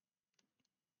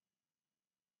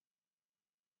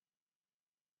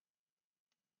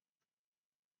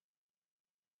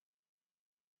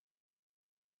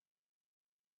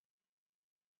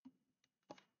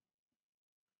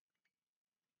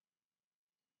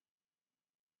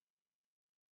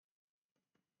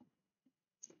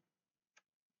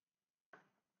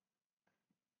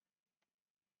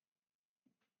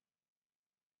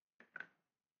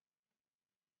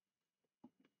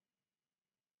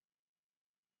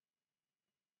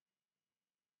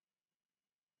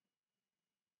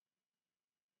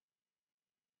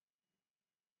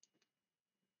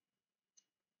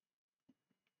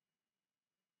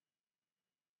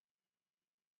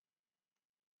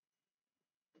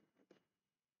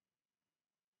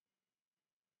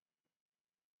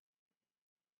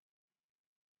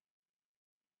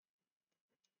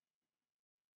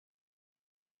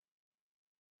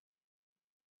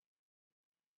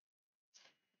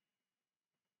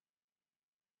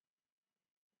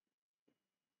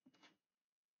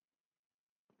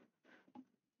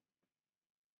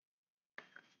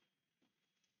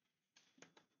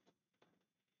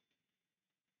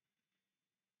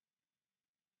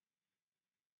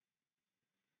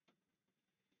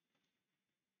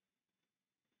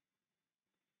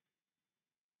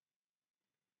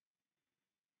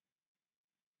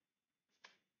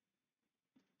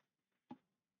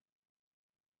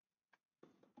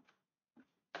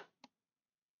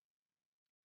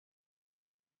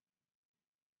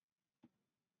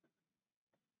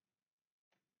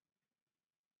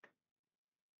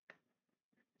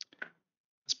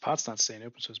 pot's not staying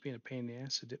open, so it's being a pain in the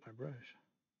ass to dip my brush.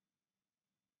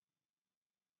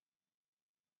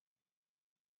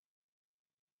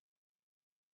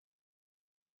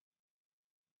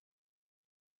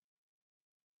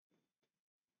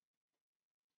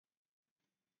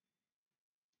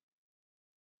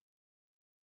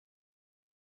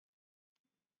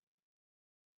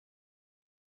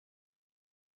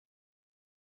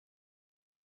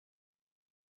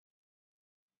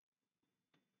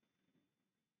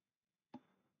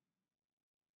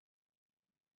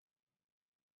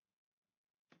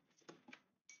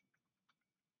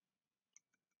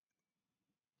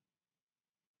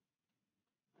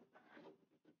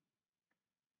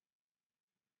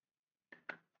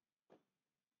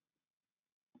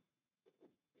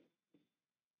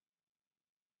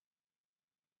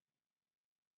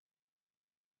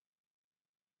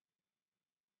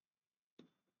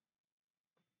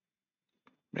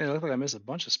 Man, it looks like I missed a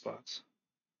bunch of spots.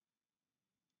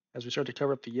 As we start to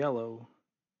cover up the yellow,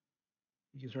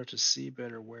 you can start to see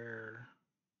better where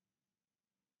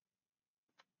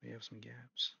we have some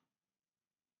gaps.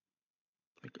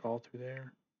 Like all through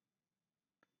there.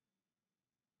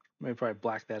 Maybe probably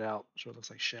black that out so it looks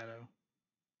like shadow.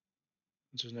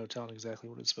 There's no telling exactly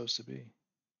what it's supposed to be.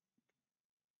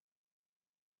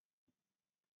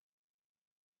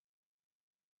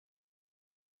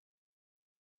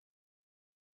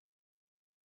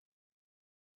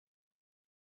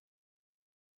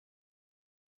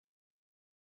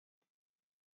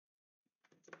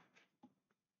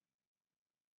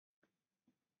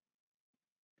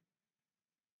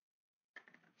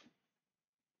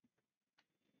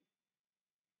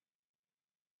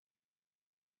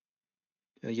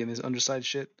 And again, this underside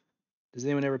shit. Does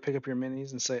anyone ever pick up your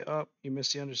minis and say, "Oh, you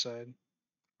missed the underside,"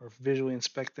 or visually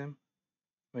inspect them?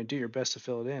 I mean, do your best to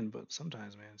fill it in, but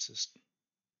sometimes, man, it's just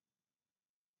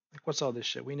like, what's all this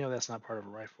shit? We know that's not part of a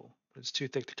rifle, but it's too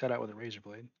thick to cut out with a razor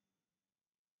blade.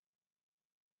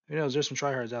 Who knows? There's some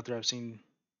tryhards out there I've seen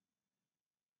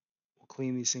will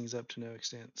clean these things up to no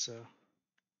extent. So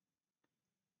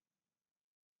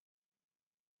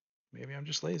maybe I'm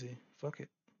just lazy. Fuck it.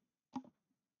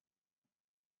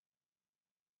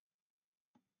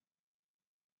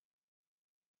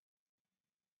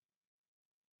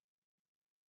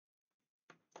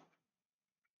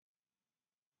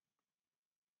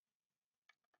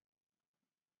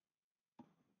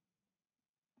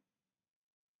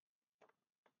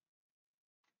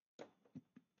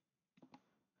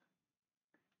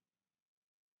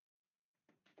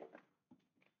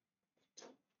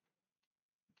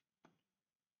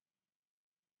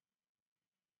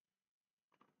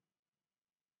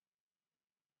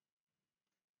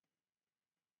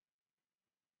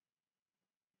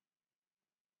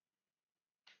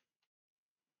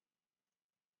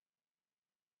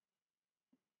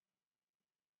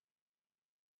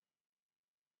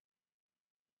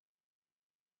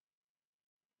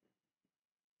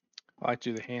 I like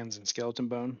to do the hands and skeleton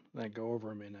bone. Then I go over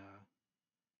them in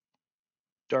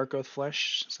dark oath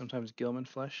flesh, sometimes Gilman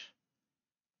flesh.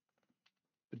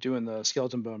 But doing the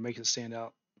skeleton bone makes it stand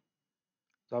out.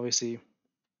 Obviously,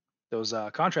 those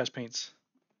contrast paints,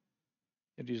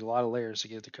 you have to use a lot of layers to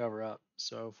get it to cover up.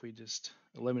 So if we just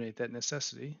eliminate that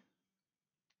necessity,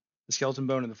 the skeleton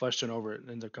bone and the flesh tone over it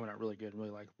ends up coming out really good, really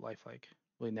like lifelike,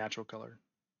 really natural color.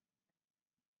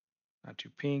 Not too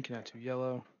pink, not too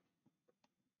yellow.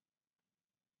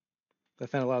 I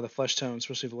found a lot of the flesh tones,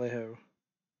 especially Vallejo.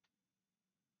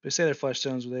 They say they're flesh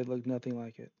tones, but they look nothing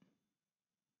like it.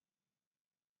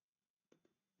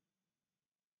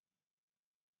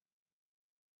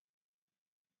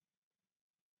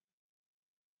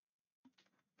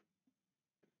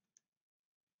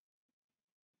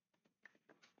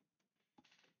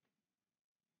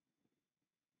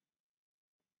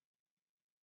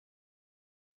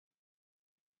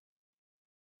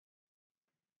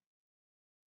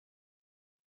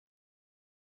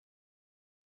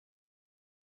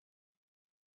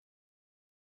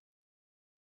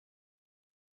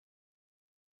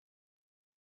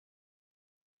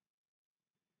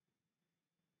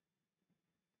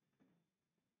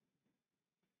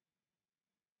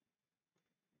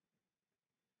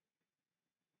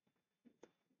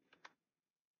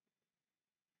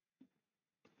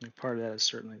 And part of that is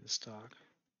certainly the stock.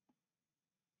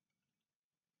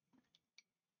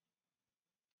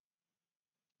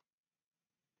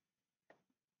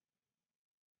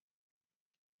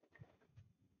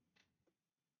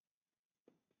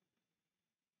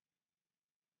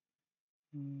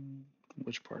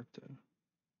 Which part though?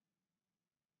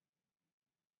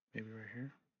 Maybe right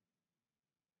here.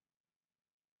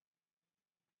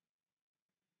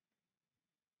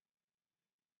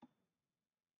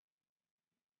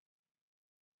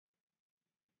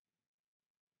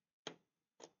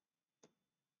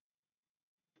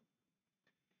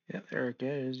 Yeah, there it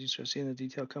is. You start seeing the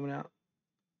detail coming out.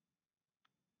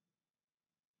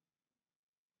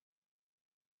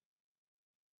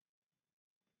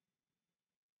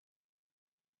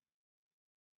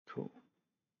 Cool.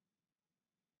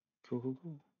 Cool, cool,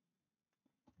 cool.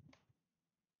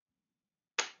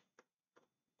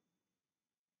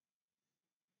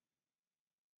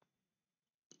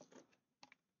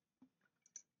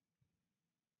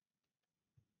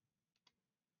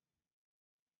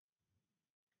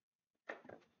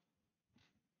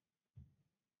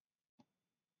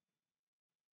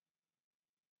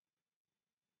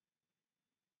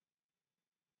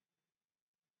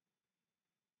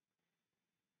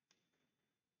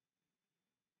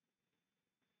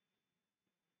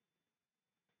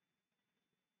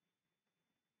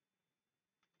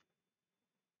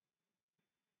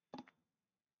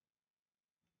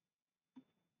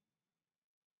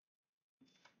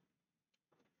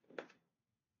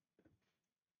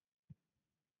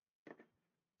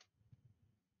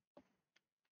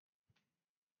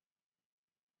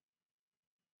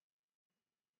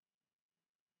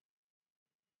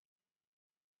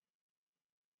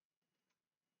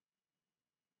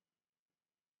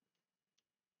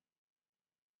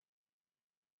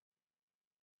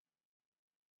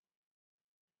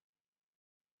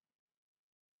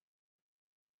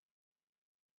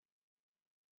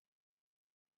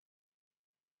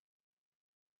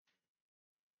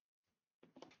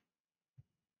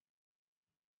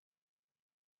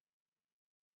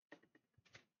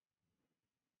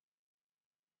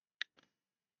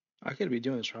 I could be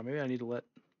doing this wrong. Maybe I need to let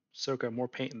soak up more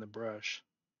paint in the brush.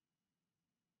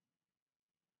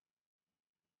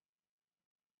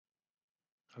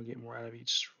 I'll get more out of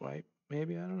each swipe.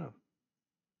 Maybe, I don't know.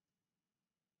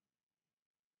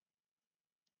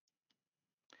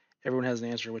 Everyone has an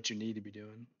answer to what you need to be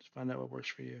doing. Just find out what works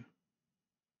for you.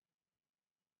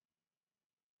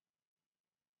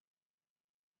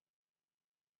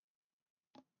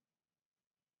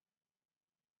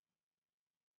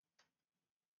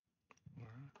 All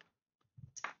right.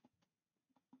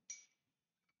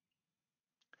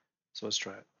 So let's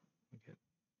try it. Okay.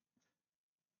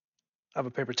 I have a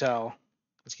paper towel.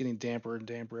 It's getting damper and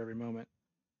damper every moment.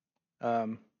 I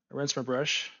rinse my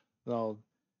brush. Then I'll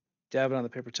dab it on the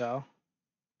paper towel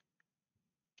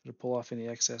to pull off any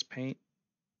excess paint,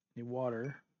 any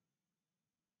water.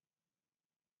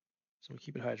 So we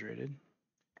keep it hydrated.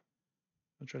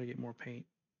 I'll try to get more paint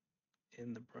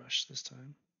in the brush this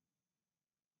time.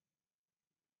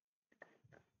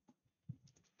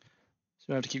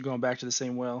 So I have to keep going back to the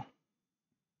same well.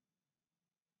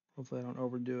 Hopefully I don't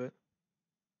overdo it.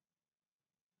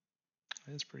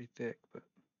 It's pretty thick, but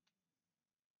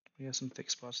we have some thick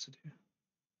spots to do.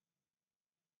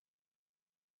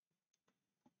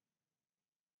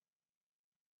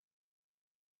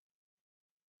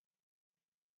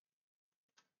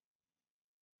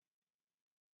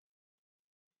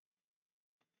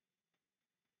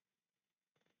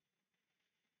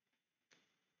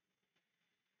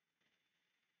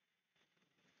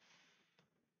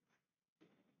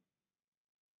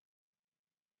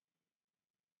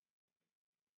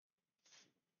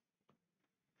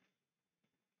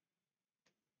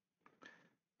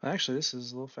 Actually, this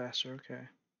is a little faster. Okay.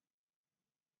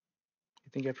 You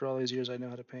think after all these years I know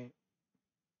how to paint?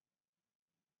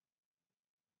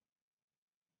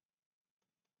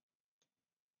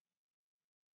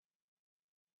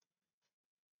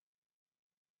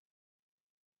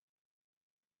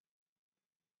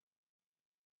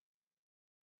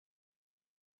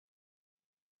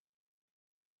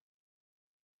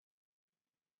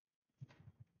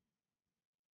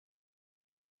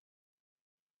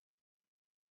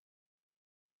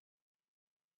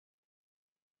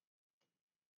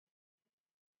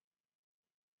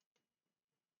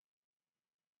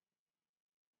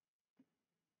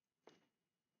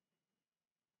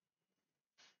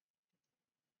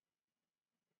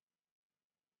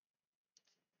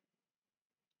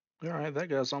 All right, that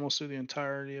goes almost through the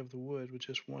entirety of the wood with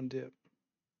just one dip.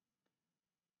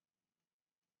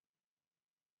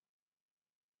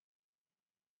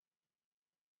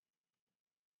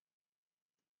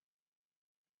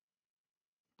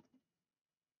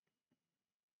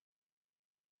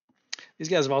 These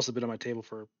guys have also been on my table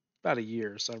for about a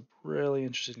year, so I'm really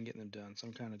interested in getting them done. So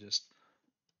I'm kind of just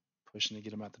pushing to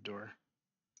get them out the door.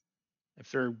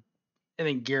 If they're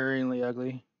anything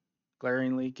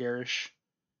glaringly garish,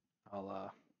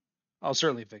 I'll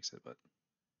certainly fix it. But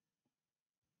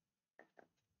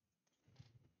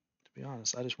to be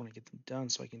honest, I just want to get them done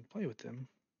so I can play with them.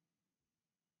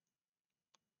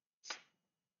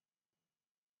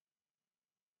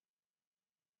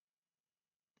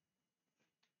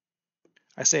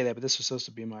 I say that, but this was supposed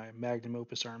to be my magnum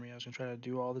opus army. I was gonna try to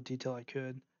do all the detail I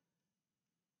could.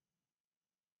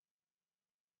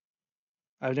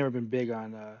 I've never been big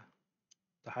on the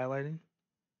highlighting.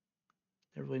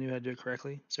 Never really knew how to do it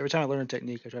correctly. So every time I learn a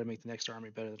technique, I try to make the next army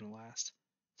better than the last.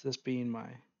 So this being my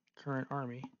current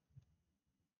army,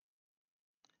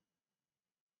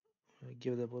 I'm gonna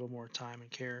give it a little more time and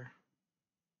care,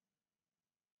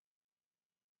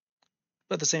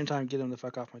 but at the same time, get them the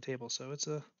fuck off my table. So it's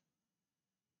a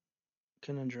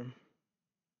conundrum.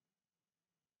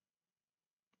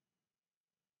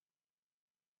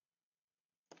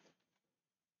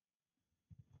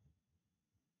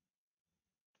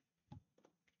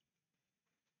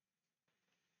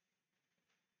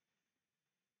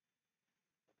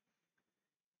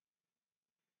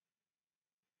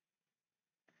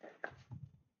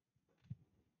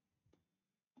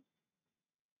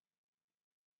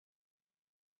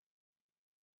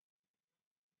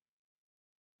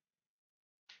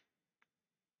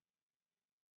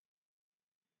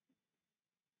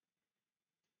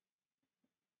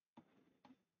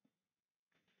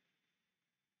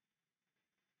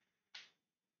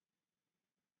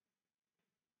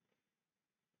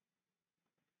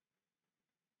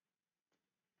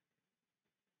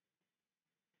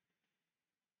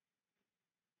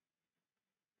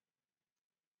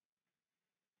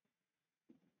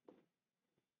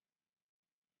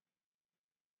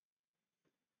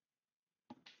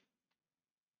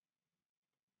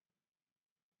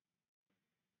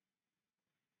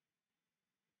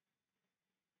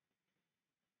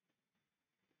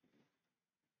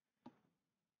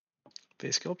 They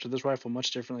sculpted this rifle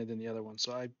much differently than the other one,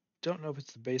 so I don't know if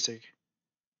it's the basic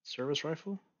service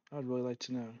rifle. I would really like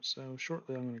to know. So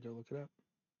shortly, I'm gonna go look it up.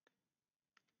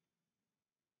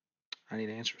 I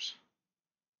need answers.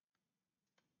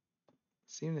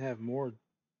 Seem to have more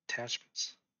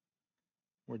attachments,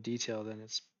 more detail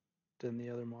than the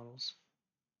other models.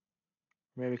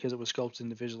 Maybe because it was sculpted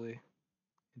individually,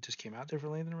 it just came out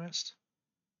differently than the rest.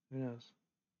 Who knows?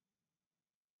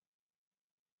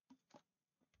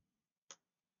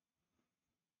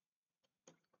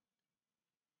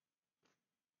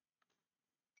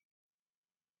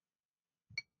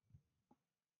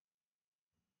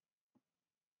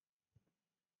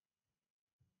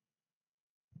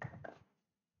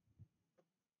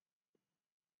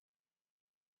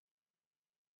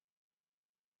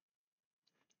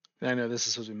 And I know this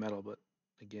is supposed to be metal, but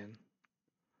again,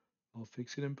 I'll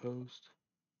fix it in post.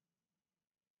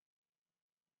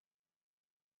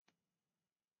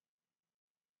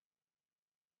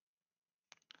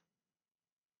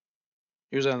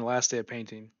 Usually on the last day of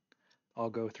painting,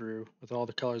 I'll go through with all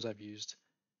the colors I've used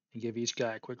and give each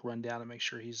guy a quick rundown and make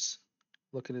sure he's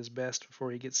looking his best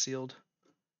before he gets sealed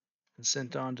and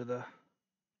sent on to the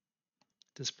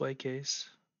display case.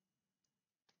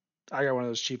 I got one of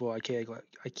those cheapo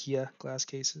IKEA glass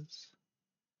cases.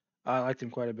 I like them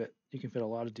quite a bit. You can fit a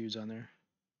lot of dudes on there,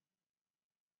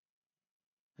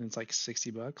 and it's like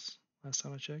 $60 last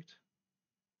time I checked.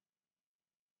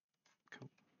 Cool.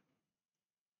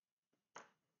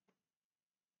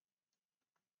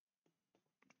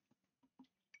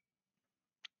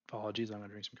 Apologies, I'm gonna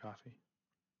drink some coffee.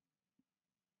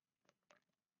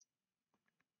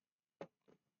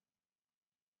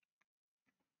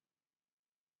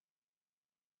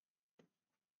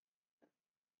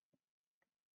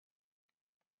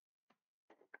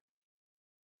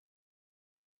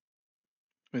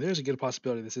 I mean, there's a good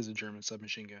possibility this is a German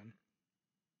submachine gun.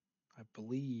 I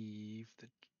believe the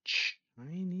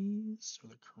Chinese or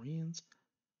the Koreans.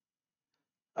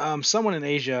 Someone in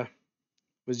Asia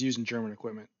was using German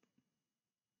equipment.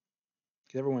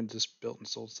 Everyone just built and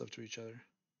sold stuff to each other.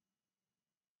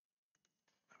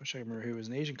 I wish I could remember who. It was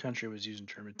an Asian country was using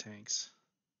German tanks.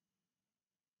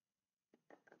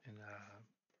 And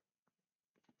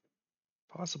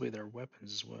possibly their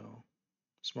weapons as well.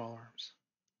 Small arms.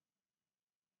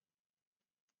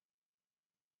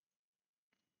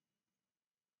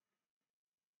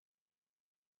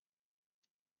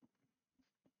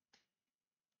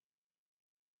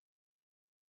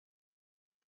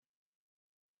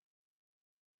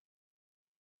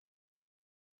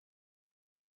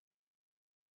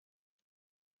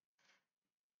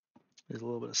 There's a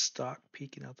little bit of stock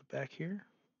peeking out the back here.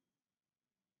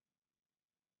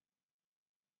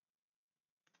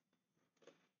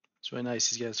 It's really nice.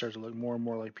 He's got to start to look more and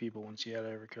more like people once you add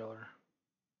every color.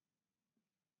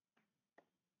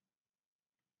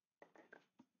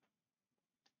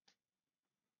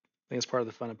 I think it's part of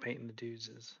the fun of painting the dudes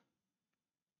is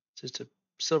it's just a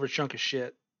silver chunk of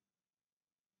shit.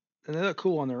 And they look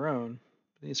cool on their own,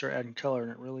 but then you start adding color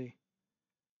and it really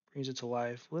brings it to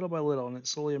life little by little, and it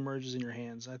slowly emerges in your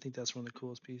hands. I think that's one of the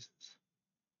coolest pieces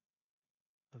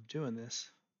of doing this.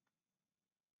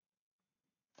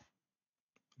 I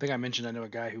think I mentioned I know a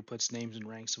guy who puts names and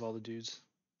ranks of all the dudes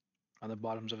on the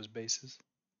bottoms of his bases.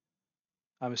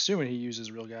 I'm assuming he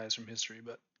uses real guys from history,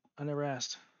 but I never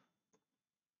asked.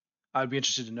 I'd be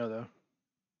interested to know though.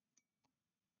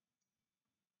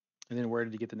 And then where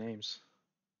did he get the names?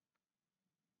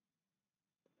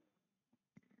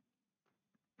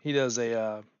 He does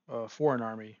a foreign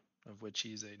army of which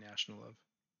he's a national of,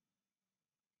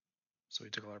 so he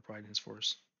took a lot of pride in his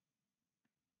force.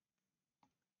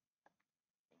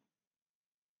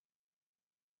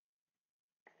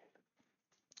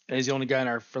 And he's the only guy in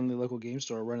our friendly local game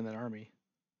store running that army,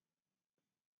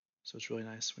 so it's really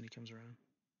nice when he comes around.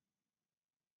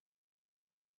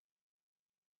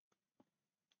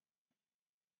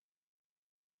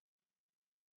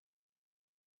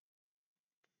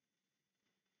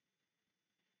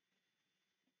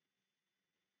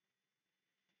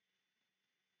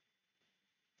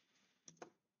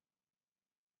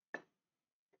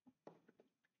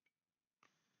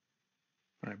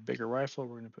 All right, bigger rifle.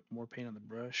 We're gonna put more paint on the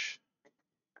brush.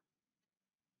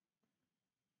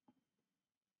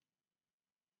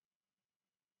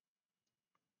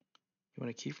 You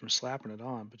want to keep from slapping it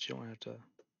on, but you don't have to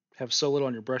have so little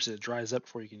on your brush that it dries up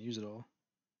before you can use it all,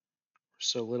 or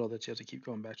so little that you have to keep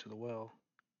going back to the well.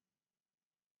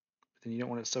 But then you don't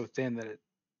want it so thin that it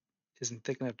isn't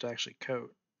thick enough to actually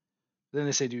coat. Then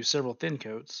they say do several thin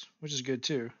coats, which is good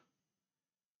too.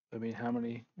 I mean, how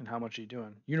many and how much are you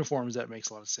doing? Uniforms, that makes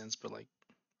a lot of sense, but like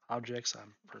objects,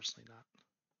 I'm personally not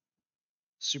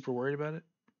super worried about it.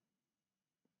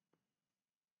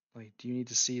 Like, do you need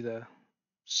to see the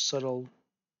subtle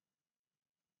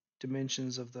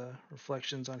dimensions of the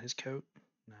reflections on his coat?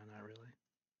 No, not really.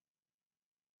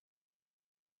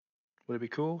 Would it be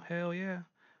cool? Hell yeah.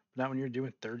 But not when you're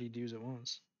doing 30 dudes at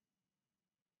once.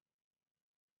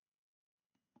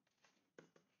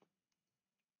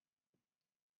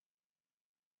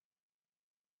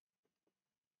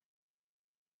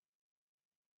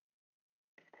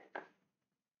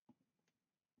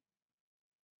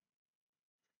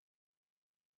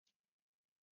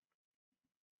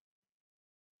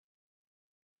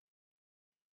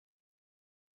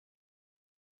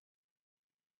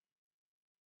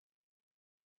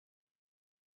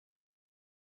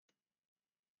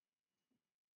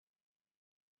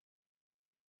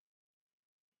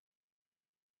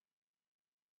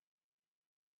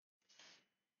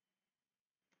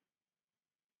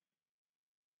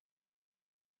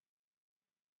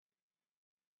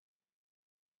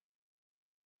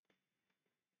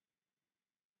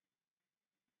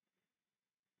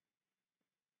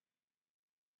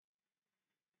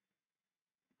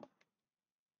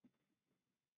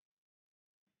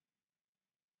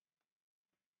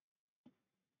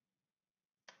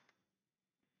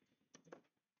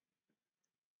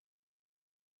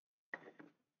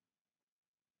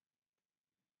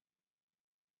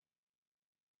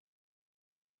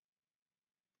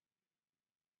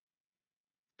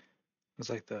 It's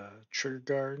like the trigger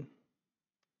guard.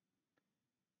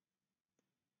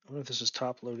 I wonder if this is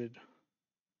top loaded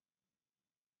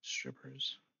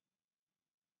strippers.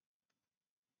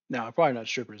 No, probably not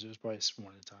strippers. It was probably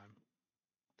one at a time.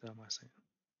 What am I saying?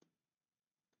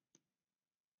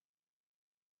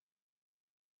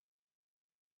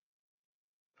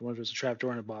 I wonder if there's a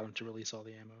trapdoor in the bottom to release all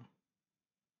the ammo.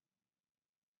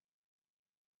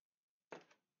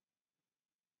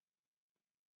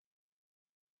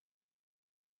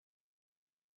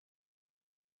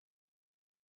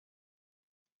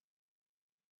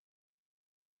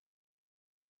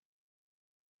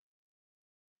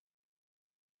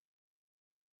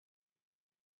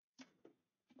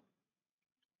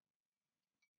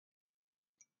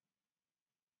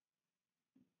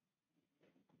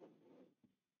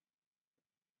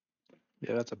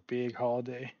 Yeah, that's a big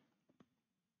holiday.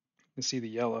 You can see the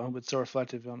yellow, but it's so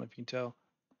reflective. I don't know if you can tell.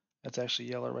 That's actually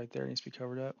yellow right there. It needs to be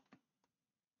covered up.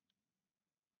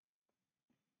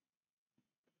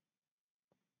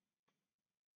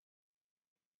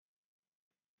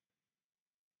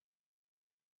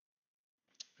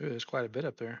 Ooh, there's quite a bit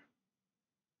up there.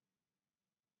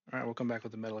 All right, we'll come back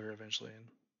with the metal here eventually, and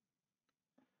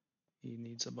he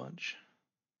needs a bunch.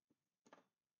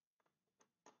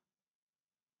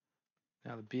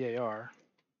 Now the BAR.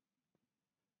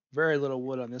 Very little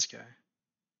wood on this guy.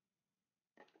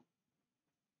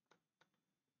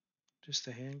 Just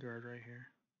the handguard right here.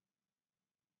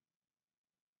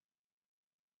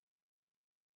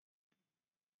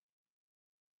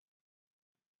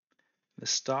 The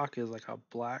stock is like a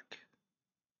black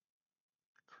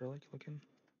acrylic looking.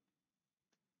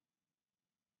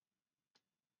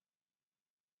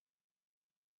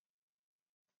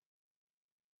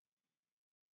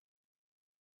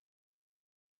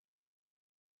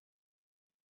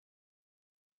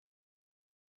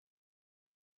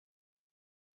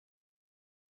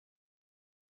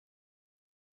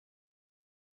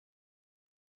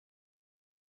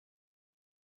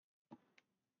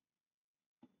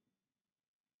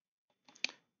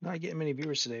 Not getting many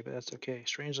viewers today, but that's okay.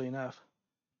 Strangely enough,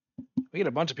 we get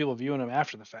a bunch of people viewing them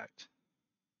after the fact.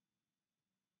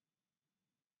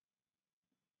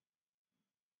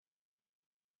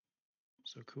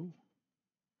 So cool.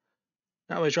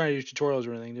 Not really trying to do tutorials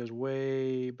or anything. There's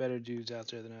way better dudes out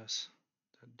there than us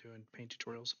doing paint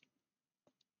tutorials.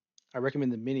 I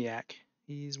recommend the Miniac.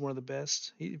 He's one of the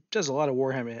best. He does a lot of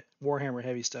Warhammer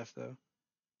heavy stuff though.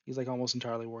 He's like almost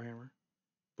entirely Warhammer,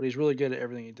 but he's really good at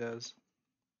everything he does.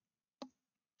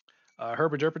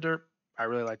 Herpaderpaderp, I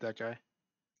really like that guy.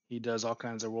 He does all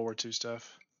kinds of World War II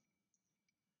stuff.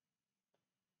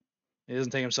 He doesn't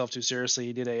take himself too seriously.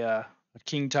 He did a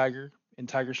King Tiger in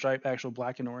Tiger Stripe, actual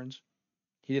black and orange.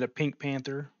 He did a Pink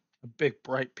Panther, a big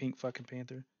bright pink fucking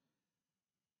panther.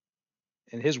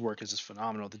 And his work is just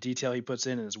phenomenal. The detail he puts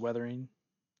in and his weathering.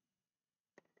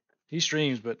 He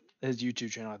streams, but his YouTube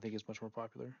channel I think is much more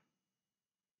popular.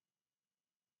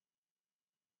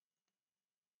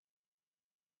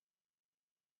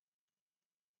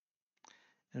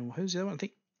 And who's the other one? I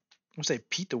think I'm gonna say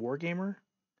Pete the Wargamer.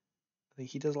 I think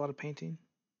he does a lot of painting.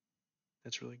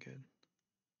 That's really good.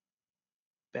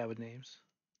 Bad with names.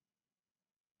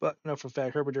 But no, for a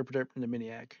fact, Herbert Derp Derp and the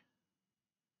Miniac.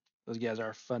 Those guys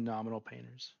are phenomenal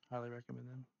painters. Highly recommend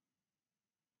them.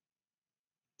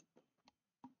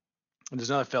 And there's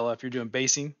another fella, if you're doing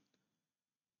basing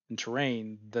and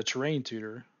terrain, the terrain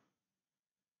tutor.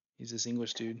 He's this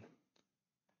English dude.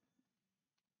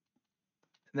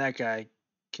 And that guy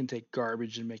can take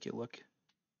garbage and make it look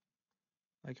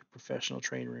like a professional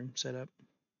train room setup.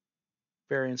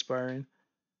 Very inspiring.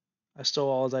 I stole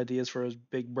all his ideas for his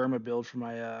big Burma build for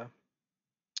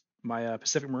my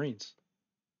Pacific Marines.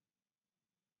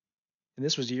 And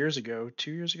this was years ago,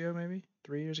 2 years ago, maybe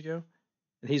 3 years ago.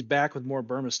 And he's back with more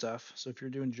Burma stuff. So if you're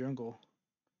doing jungle,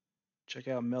 check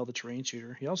out Mel the Terrain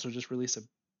Shooter. He also just released a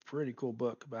pretty cool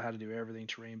book about how to do everything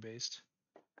terrain based.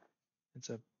 It's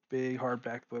a big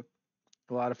hardback book,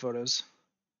 a lot of photos.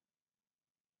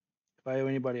 If I owe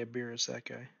anybody a beer, it's that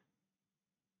guy.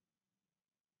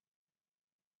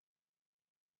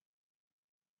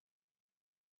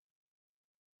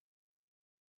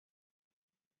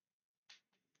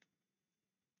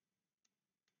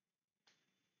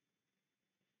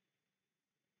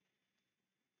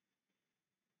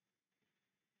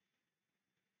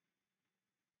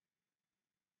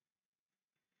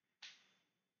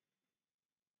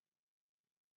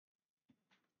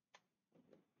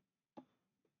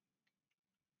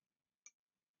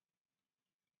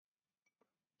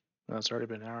 Well, it's already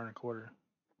been an hour and a quarter.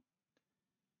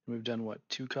 We've done what,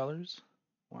 2 colors?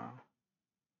 Wow.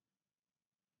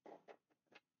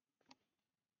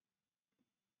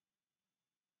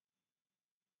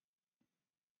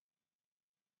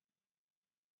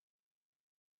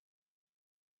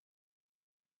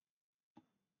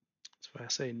 That's why I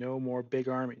say no more big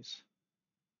armies.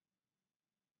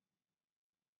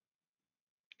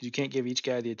 Because you can't give each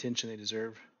guy the attention they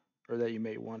deserve, or that you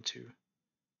may want to.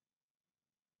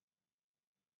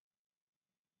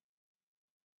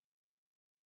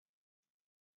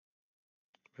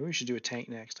 Maybe we should do a tank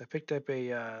next. I picked up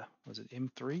a, was it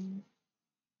M3?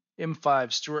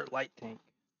 M5 Stuart light tank.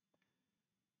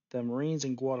 The Marines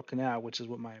in Guadalcanal, which is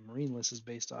what my Marine list is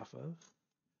based off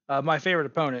of. My favorite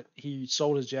opponent, he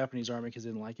sold his Japanese army because he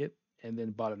didn't like it, and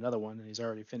then bought another one, and he's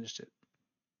already finished it.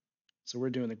 So we're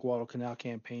doing the Guadalcanal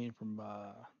campaign from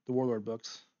the Warlord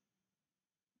books.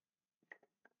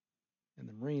 And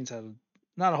the Marines have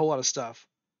not a whole lot of stuff,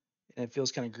 and it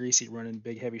feels kind of greasy running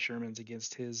big heavy Shermans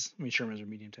against his. I mean, Shermans are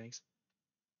medium tanks.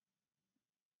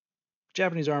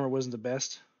 Japanese armor wasn't the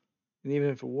best, and even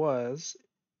if it was,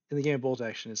 in the game of bolt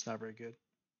action, it's not very good.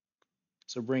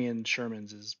 So bringing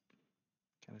Shermans is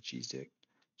kind of cheese dick,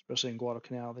 especially in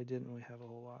Guadalcanal. They didn't really have a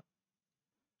whole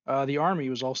lot. The army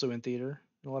was also in theater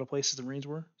in a lot of places. The Marines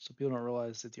were, so people don't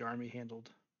realize that the army handled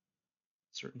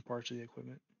certain parts of the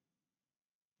equipment.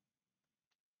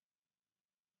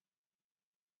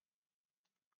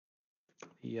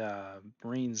 The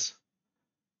Marines,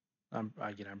 I'm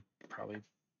probably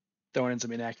throwing in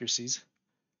some inaccuracies.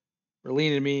 We're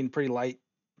lean and mean, pretty light,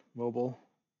 mobile.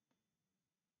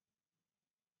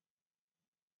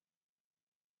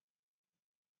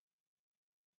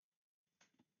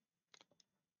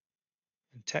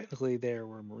 technically there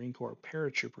were Marine Corps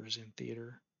paratroopers in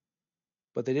theater,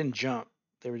 but they didn't jump.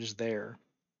 They were just there.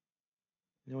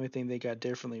 The only thing they got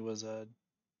differently was a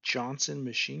Johnson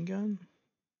machine gun.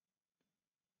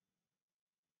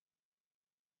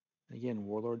 Again,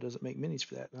 Warlord doesn't make minis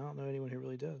for that. I don't know anyone who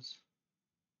really does.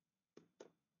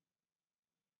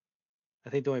 I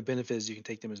think the only benefit is you can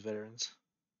take them as veterans.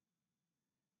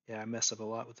 Yeah, I messed up a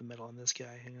lot with the metal on this guy.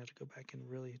 I'm gonna have to go back and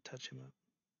really touch him up.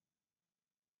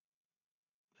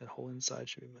 That whole inside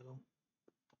should be metal.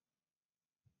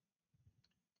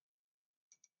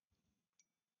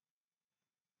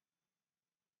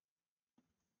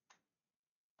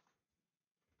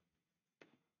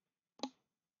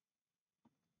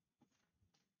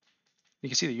 You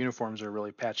can see the uniforms are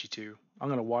really patchy too. I'm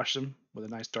gonna wash them with a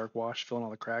nice dark wash, fill in all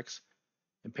the cracks,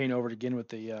 and paint over it again with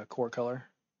the core color,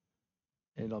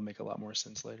 and it'll make a lot more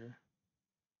sense later.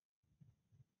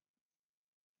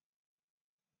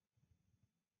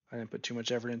 I didn't put too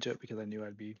much effort into it because I knew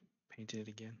I'd be painting it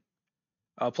again.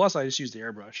 Plus, I just used the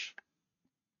airbrush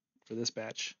for this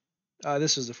batch.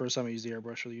 This was the first time I used the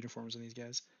airbrush for the uniforms on these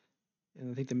guys, and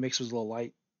I think the mix was a little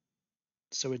light,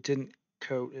 so it didn't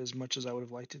coat as much as I would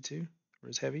have liked it to, or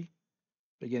as heavy.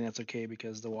 But again, that's okay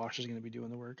because the wash is going to be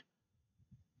doing the work.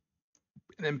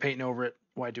 And then painting over it,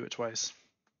 why do it twice?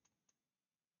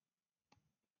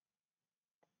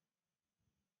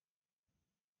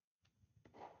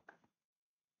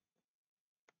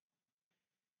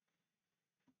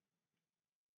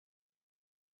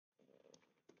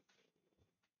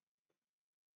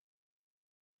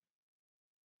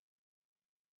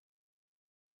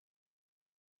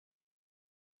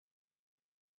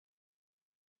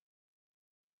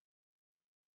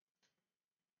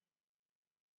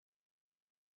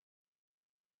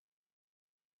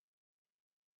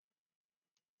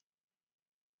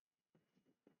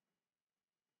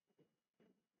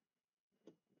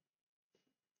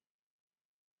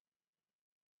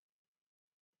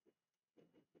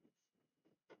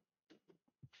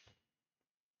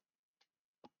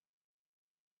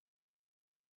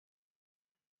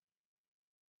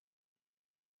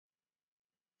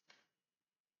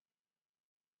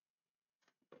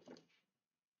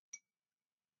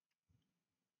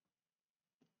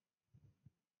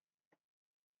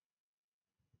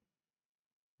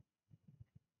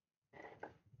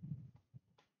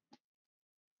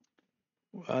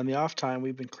 In the off time,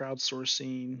 we've been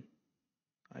crowdsourcing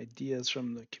ideas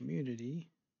from the community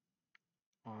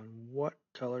on what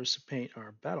colors to paint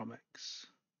our battle mechs.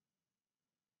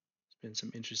 There's been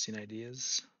some interesting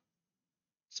ideas.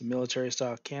 Some military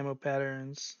style camo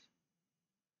patterns,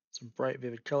 some bright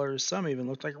vivid colors. Some even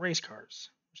looked like race cars,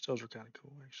 which those were kind of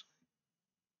cool actually.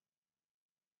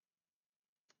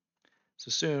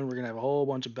 So soon we're gonna have a whole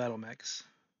bunch of battle mechs.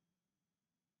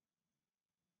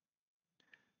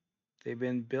 They've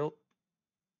been built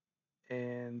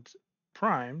and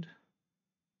primed,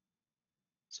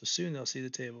 so soon they'll see the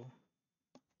table.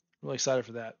 I'm really excited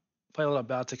for that. Played a lot of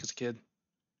Battletech as a kid,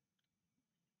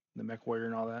 the Mech Warrior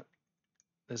and all that.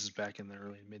 This is back in the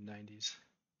early mid 90s.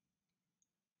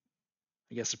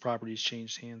 I guess the property's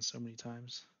changed hands so many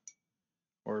times,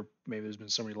 or maybe there's been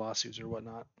so many lawsuits or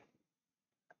whatnot.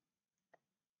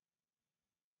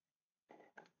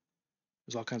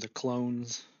 There's all kinds of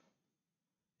clones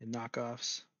and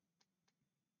knockoffs.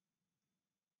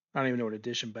 I don't even know what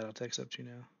edition Battletech's up to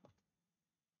now.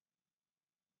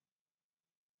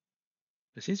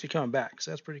 It seems to be coming back, so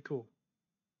that's pretty cool.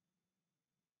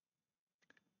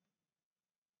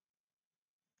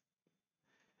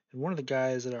 And one of the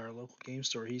guys at our local game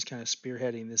store, he's kind of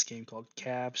spearheading this game called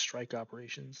Cab Strike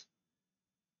Operations,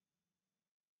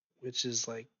 which is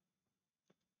like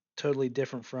totally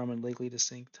different from and legally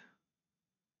distinct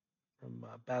from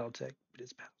Battletech, but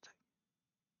it's Battletech.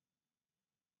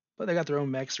 But they got their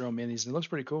own mechs, their own minis, and it looks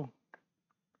pretty cool.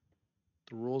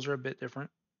 The rules are a bit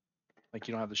different. Like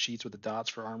you don't have the sheets with the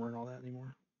dots for armor and all that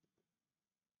anymore.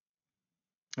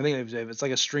 I think if it's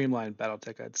like a streamlined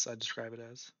Battletech, I'd describe it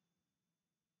as.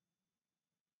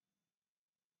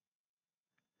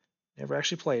 Never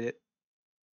actually played it,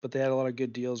 but they had a lot of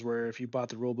good deals where if you bought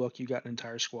the rule book, you got an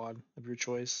entire squad of your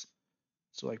choice.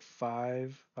 So like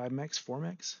five mechs, four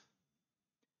mechs.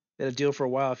 They had a deal for a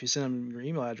while. If you send them your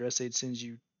email address, they'd send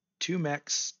you two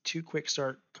mechs, two quick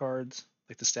start cards,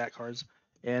 like the stat cards,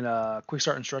 and quick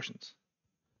start instructions,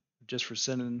 just for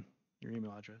sending your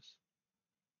email address.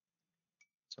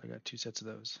 So I got two sets of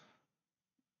those.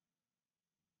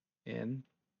 And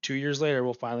 2 years later,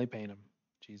 we'll finally paint them.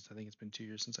 Jeez, I think it's been 2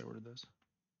 years since I ordered those.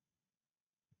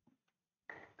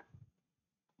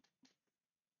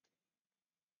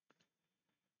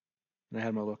 And I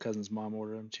had my little cousin's mom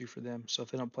order them too for them. So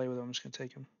if they don't play with them, I'm just gonna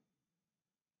take them.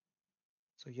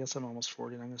 So I guess I'm almost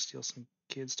 40 and I'm gonna steal some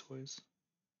kids' toys.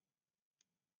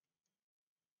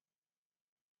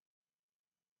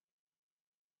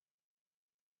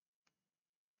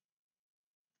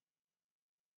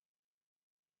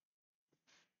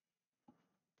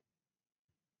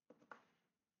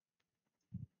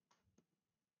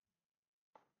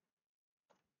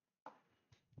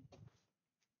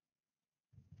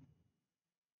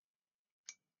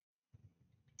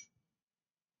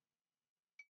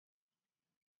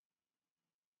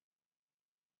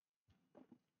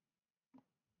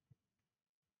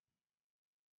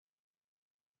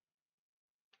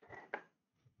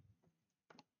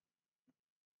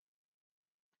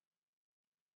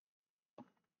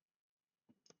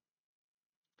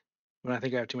 When I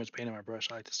think I have too much paint on my brush,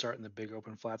 I like to start in the big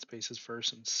open flat spaces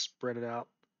first and spread it out.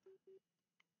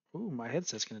 Ooh, my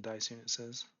headset's gonna die soon, it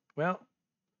says. Well,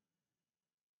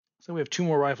 so we have 2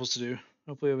 more rifles to do.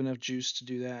 Hopefully we have enough juice to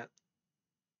do that.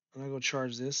 I'm gonna go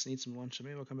charge this and eat some lunch, and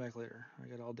maybe I'll come back later. I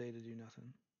got all day to do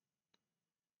nothing.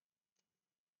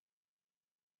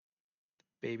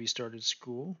 Baby started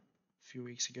school a few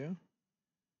weeks ago,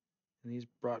 and he's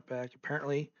brought back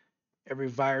apparently every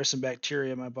virus and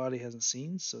bacteria my body hasn't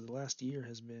seen. So the last year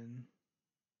has been,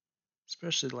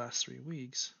 especially the last 3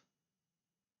 weeks,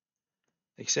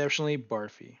 exceptionally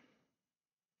barfy.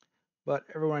 But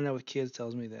everyone I know with kids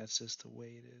tells me that's just the way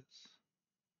it is.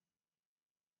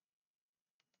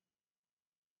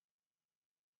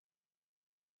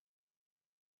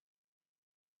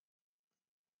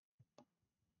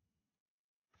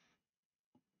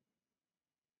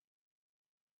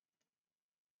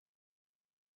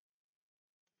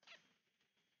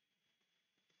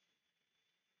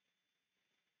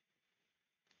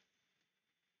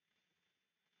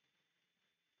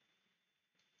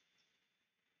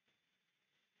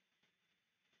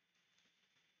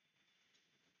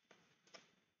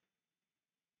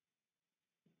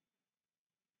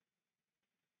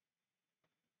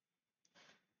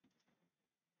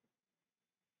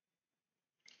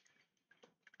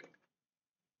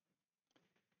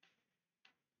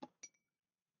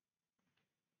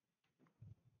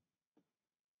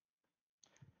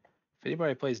 If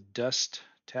anybody plays Dust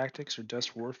Tactics or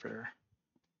Dust Warfare,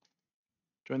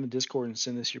 join the Discord and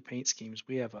send us your paint schemes.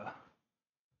 We have a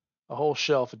whole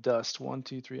shelf of Dust. 1,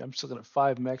 2, 3. I'm still looking at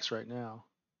 5 mechs right now,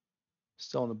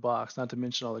 still in the box. Not to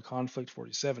mention all the Conflict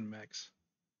 47 mechs.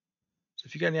 So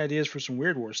if you got any ideas for some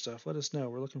Weird War stuff, let us know.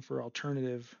 We're looking for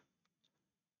alternative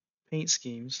paint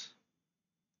schemes.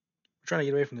 We're trying to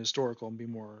get away from the historical and be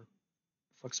more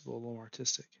flexible, a little more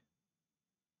artistic.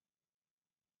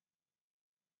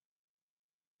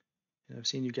 And I've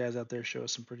seen you guys out there show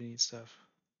us some pretty neat stuff.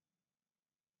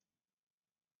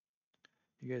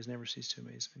 You guys never cease to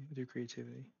amaze me with your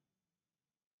creativity.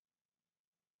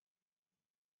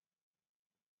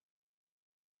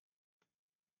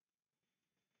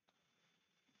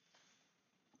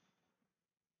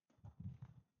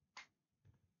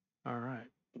 All right,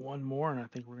 one more, and I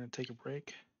think we're going to take a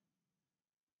break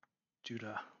due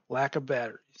to lack of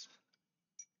batteries.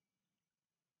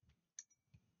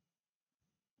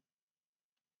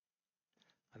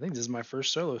 I think this is my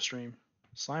first solo stream.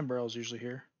 Slime Barrel's usually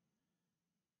here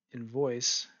in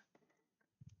voice.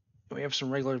 We have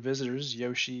some regular visitors,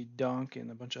 Yoshi, Dunk,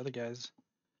 and a bunch of other guys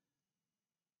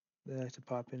that like to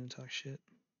pop in and talk shit.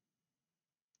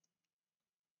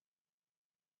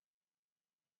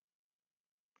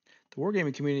 The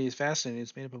wargaming community is fascinating.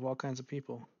 It's made up of all kinds of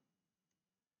people.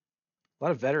 A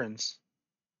lot of veterans.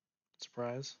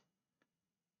 Surprise.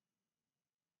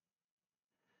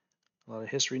 A lot of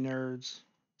history nerds.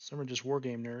 Some are just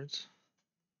wargame nerds.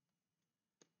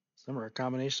 Some are a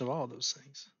combination of all of those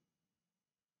things.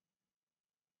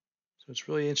 So it's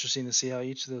really interesting to see how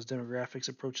each of those demographics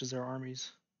approaches their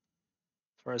armies,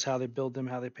 as far as how they build them,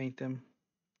 how they paint them,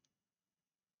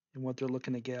 and what they're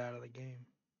looking to get out of the game.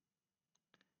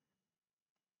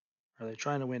 Are they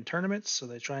trying to win tournaments? Are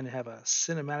they trying to have a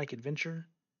cinematic adventure?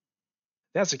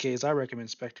 If that's the case, I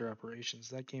recommend Spectre Operations.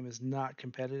 That game is not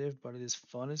competitive, but it is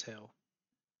fun as hell.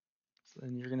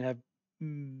 And you're gonna have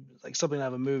like something out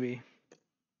of a movie.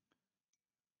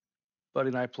 Buddy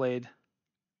and I played,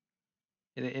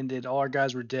 and it ended. All our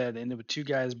guys were dead, and it with 2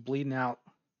 guys bleeding out,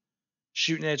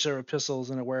 shooting at each other with pistols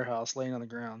in a warehouse, laying on the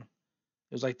ground.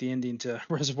 It was like the ending to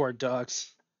Reservoir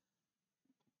Dogs,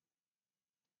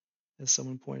 as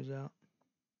someone pointed out.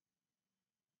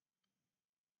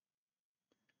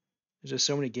 There's just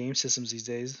so many game systems these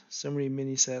days, so many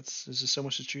mini sets. There's just so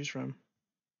much to choose from.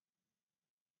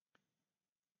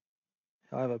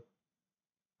 I have a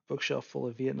bookshelf full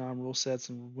of Vietnam rule sets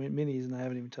and minis, and I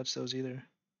haven't even touched those either.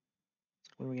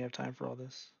 When do we have time for all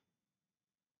this?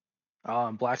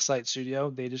 Black Site Studio,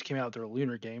 they just came out with their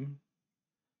lunar game.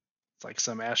 It's like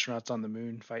some astronauts on the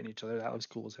moon fighting each other. That looks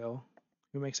cool as hell.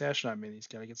 Who makes astronaut minis?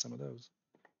 Gotta get some of those.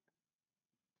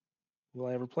 Will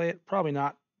I ever play it? Probably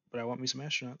not, but I want me some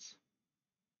astronauts.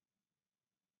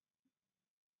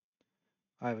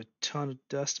 I have a ton of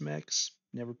Dust mechs.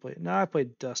 Never played. No, I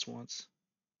played Dust once.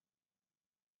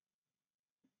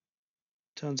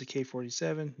 Tons of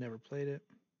K-47. Never played it.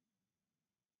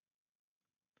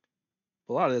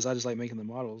 But a lot of this, I just like making the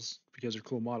models because they're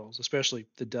cool models, especially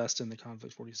the Dust and the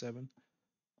Conflict 47.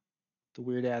 The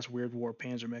weird ass Weird War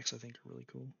Panzer mechs, I think, are really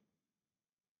cool.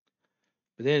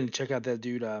 But then check out that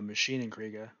dude, Machine and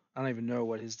Kriega. I don't even know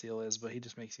what his deal is, but he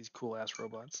just makes these cool ass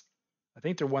robots. I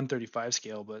think they're 135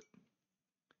 scale, but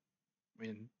I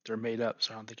mean they're made up,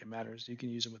 so I don't think it matters. You can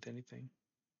use them with anything,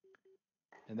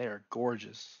 and they are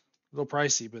gorgeous. A little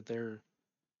pricey, but they're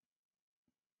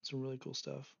some really cool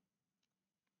stuff.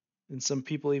 And some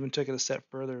people even took it a step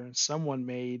further, and someone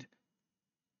made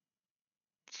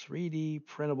 3D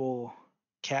printable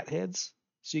cat heads,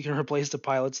 so you can replace the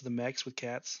pilots of the mechs with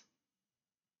cats.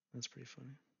 That's pretty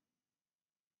funny.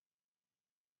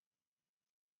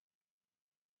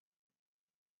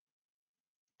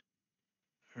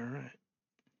 All right.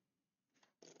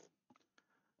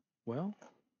 Well,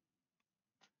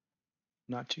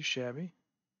 not too shabby.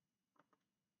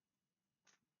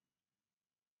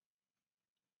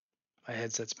 My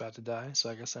headset's about to die, so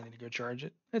I guess I need to go charge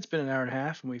it. It's been an hour and a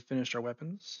half, and we finished our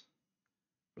weapons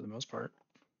for the most part.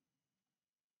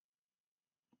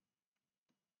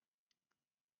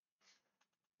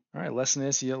 All right, less and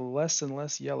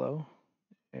less yellow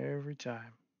every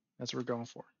time. That's what we're going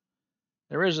for.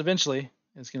 There is eventually,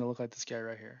 it's going to look like this guy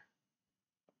right here.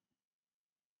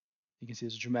 You can see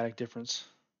there's a dramatic difference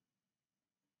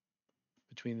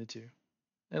between the two.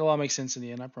 It'll all make sense in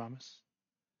the end, I promise.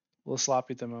 A little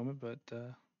sloppy at the moment, but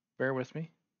bear with me.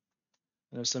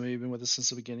 I know some of you have been with us since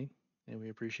the beginning, and we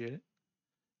appreciate it.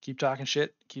 Keep talking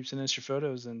shit, keep sending us your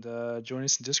photos, and join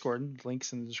us in Discord.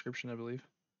 Links in the description, I believe,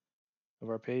 of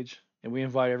our page. And we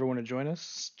invite everyone to join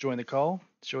us, join the call,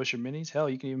 show us your minis. Hell,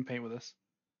 you can even paint with us.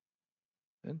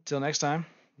 Until next time,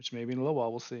 which may be in a little while,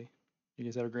 we'll see. You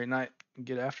guys have a great night and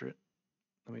get after it.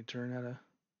 Let me turn how to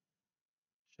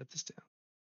shut this down.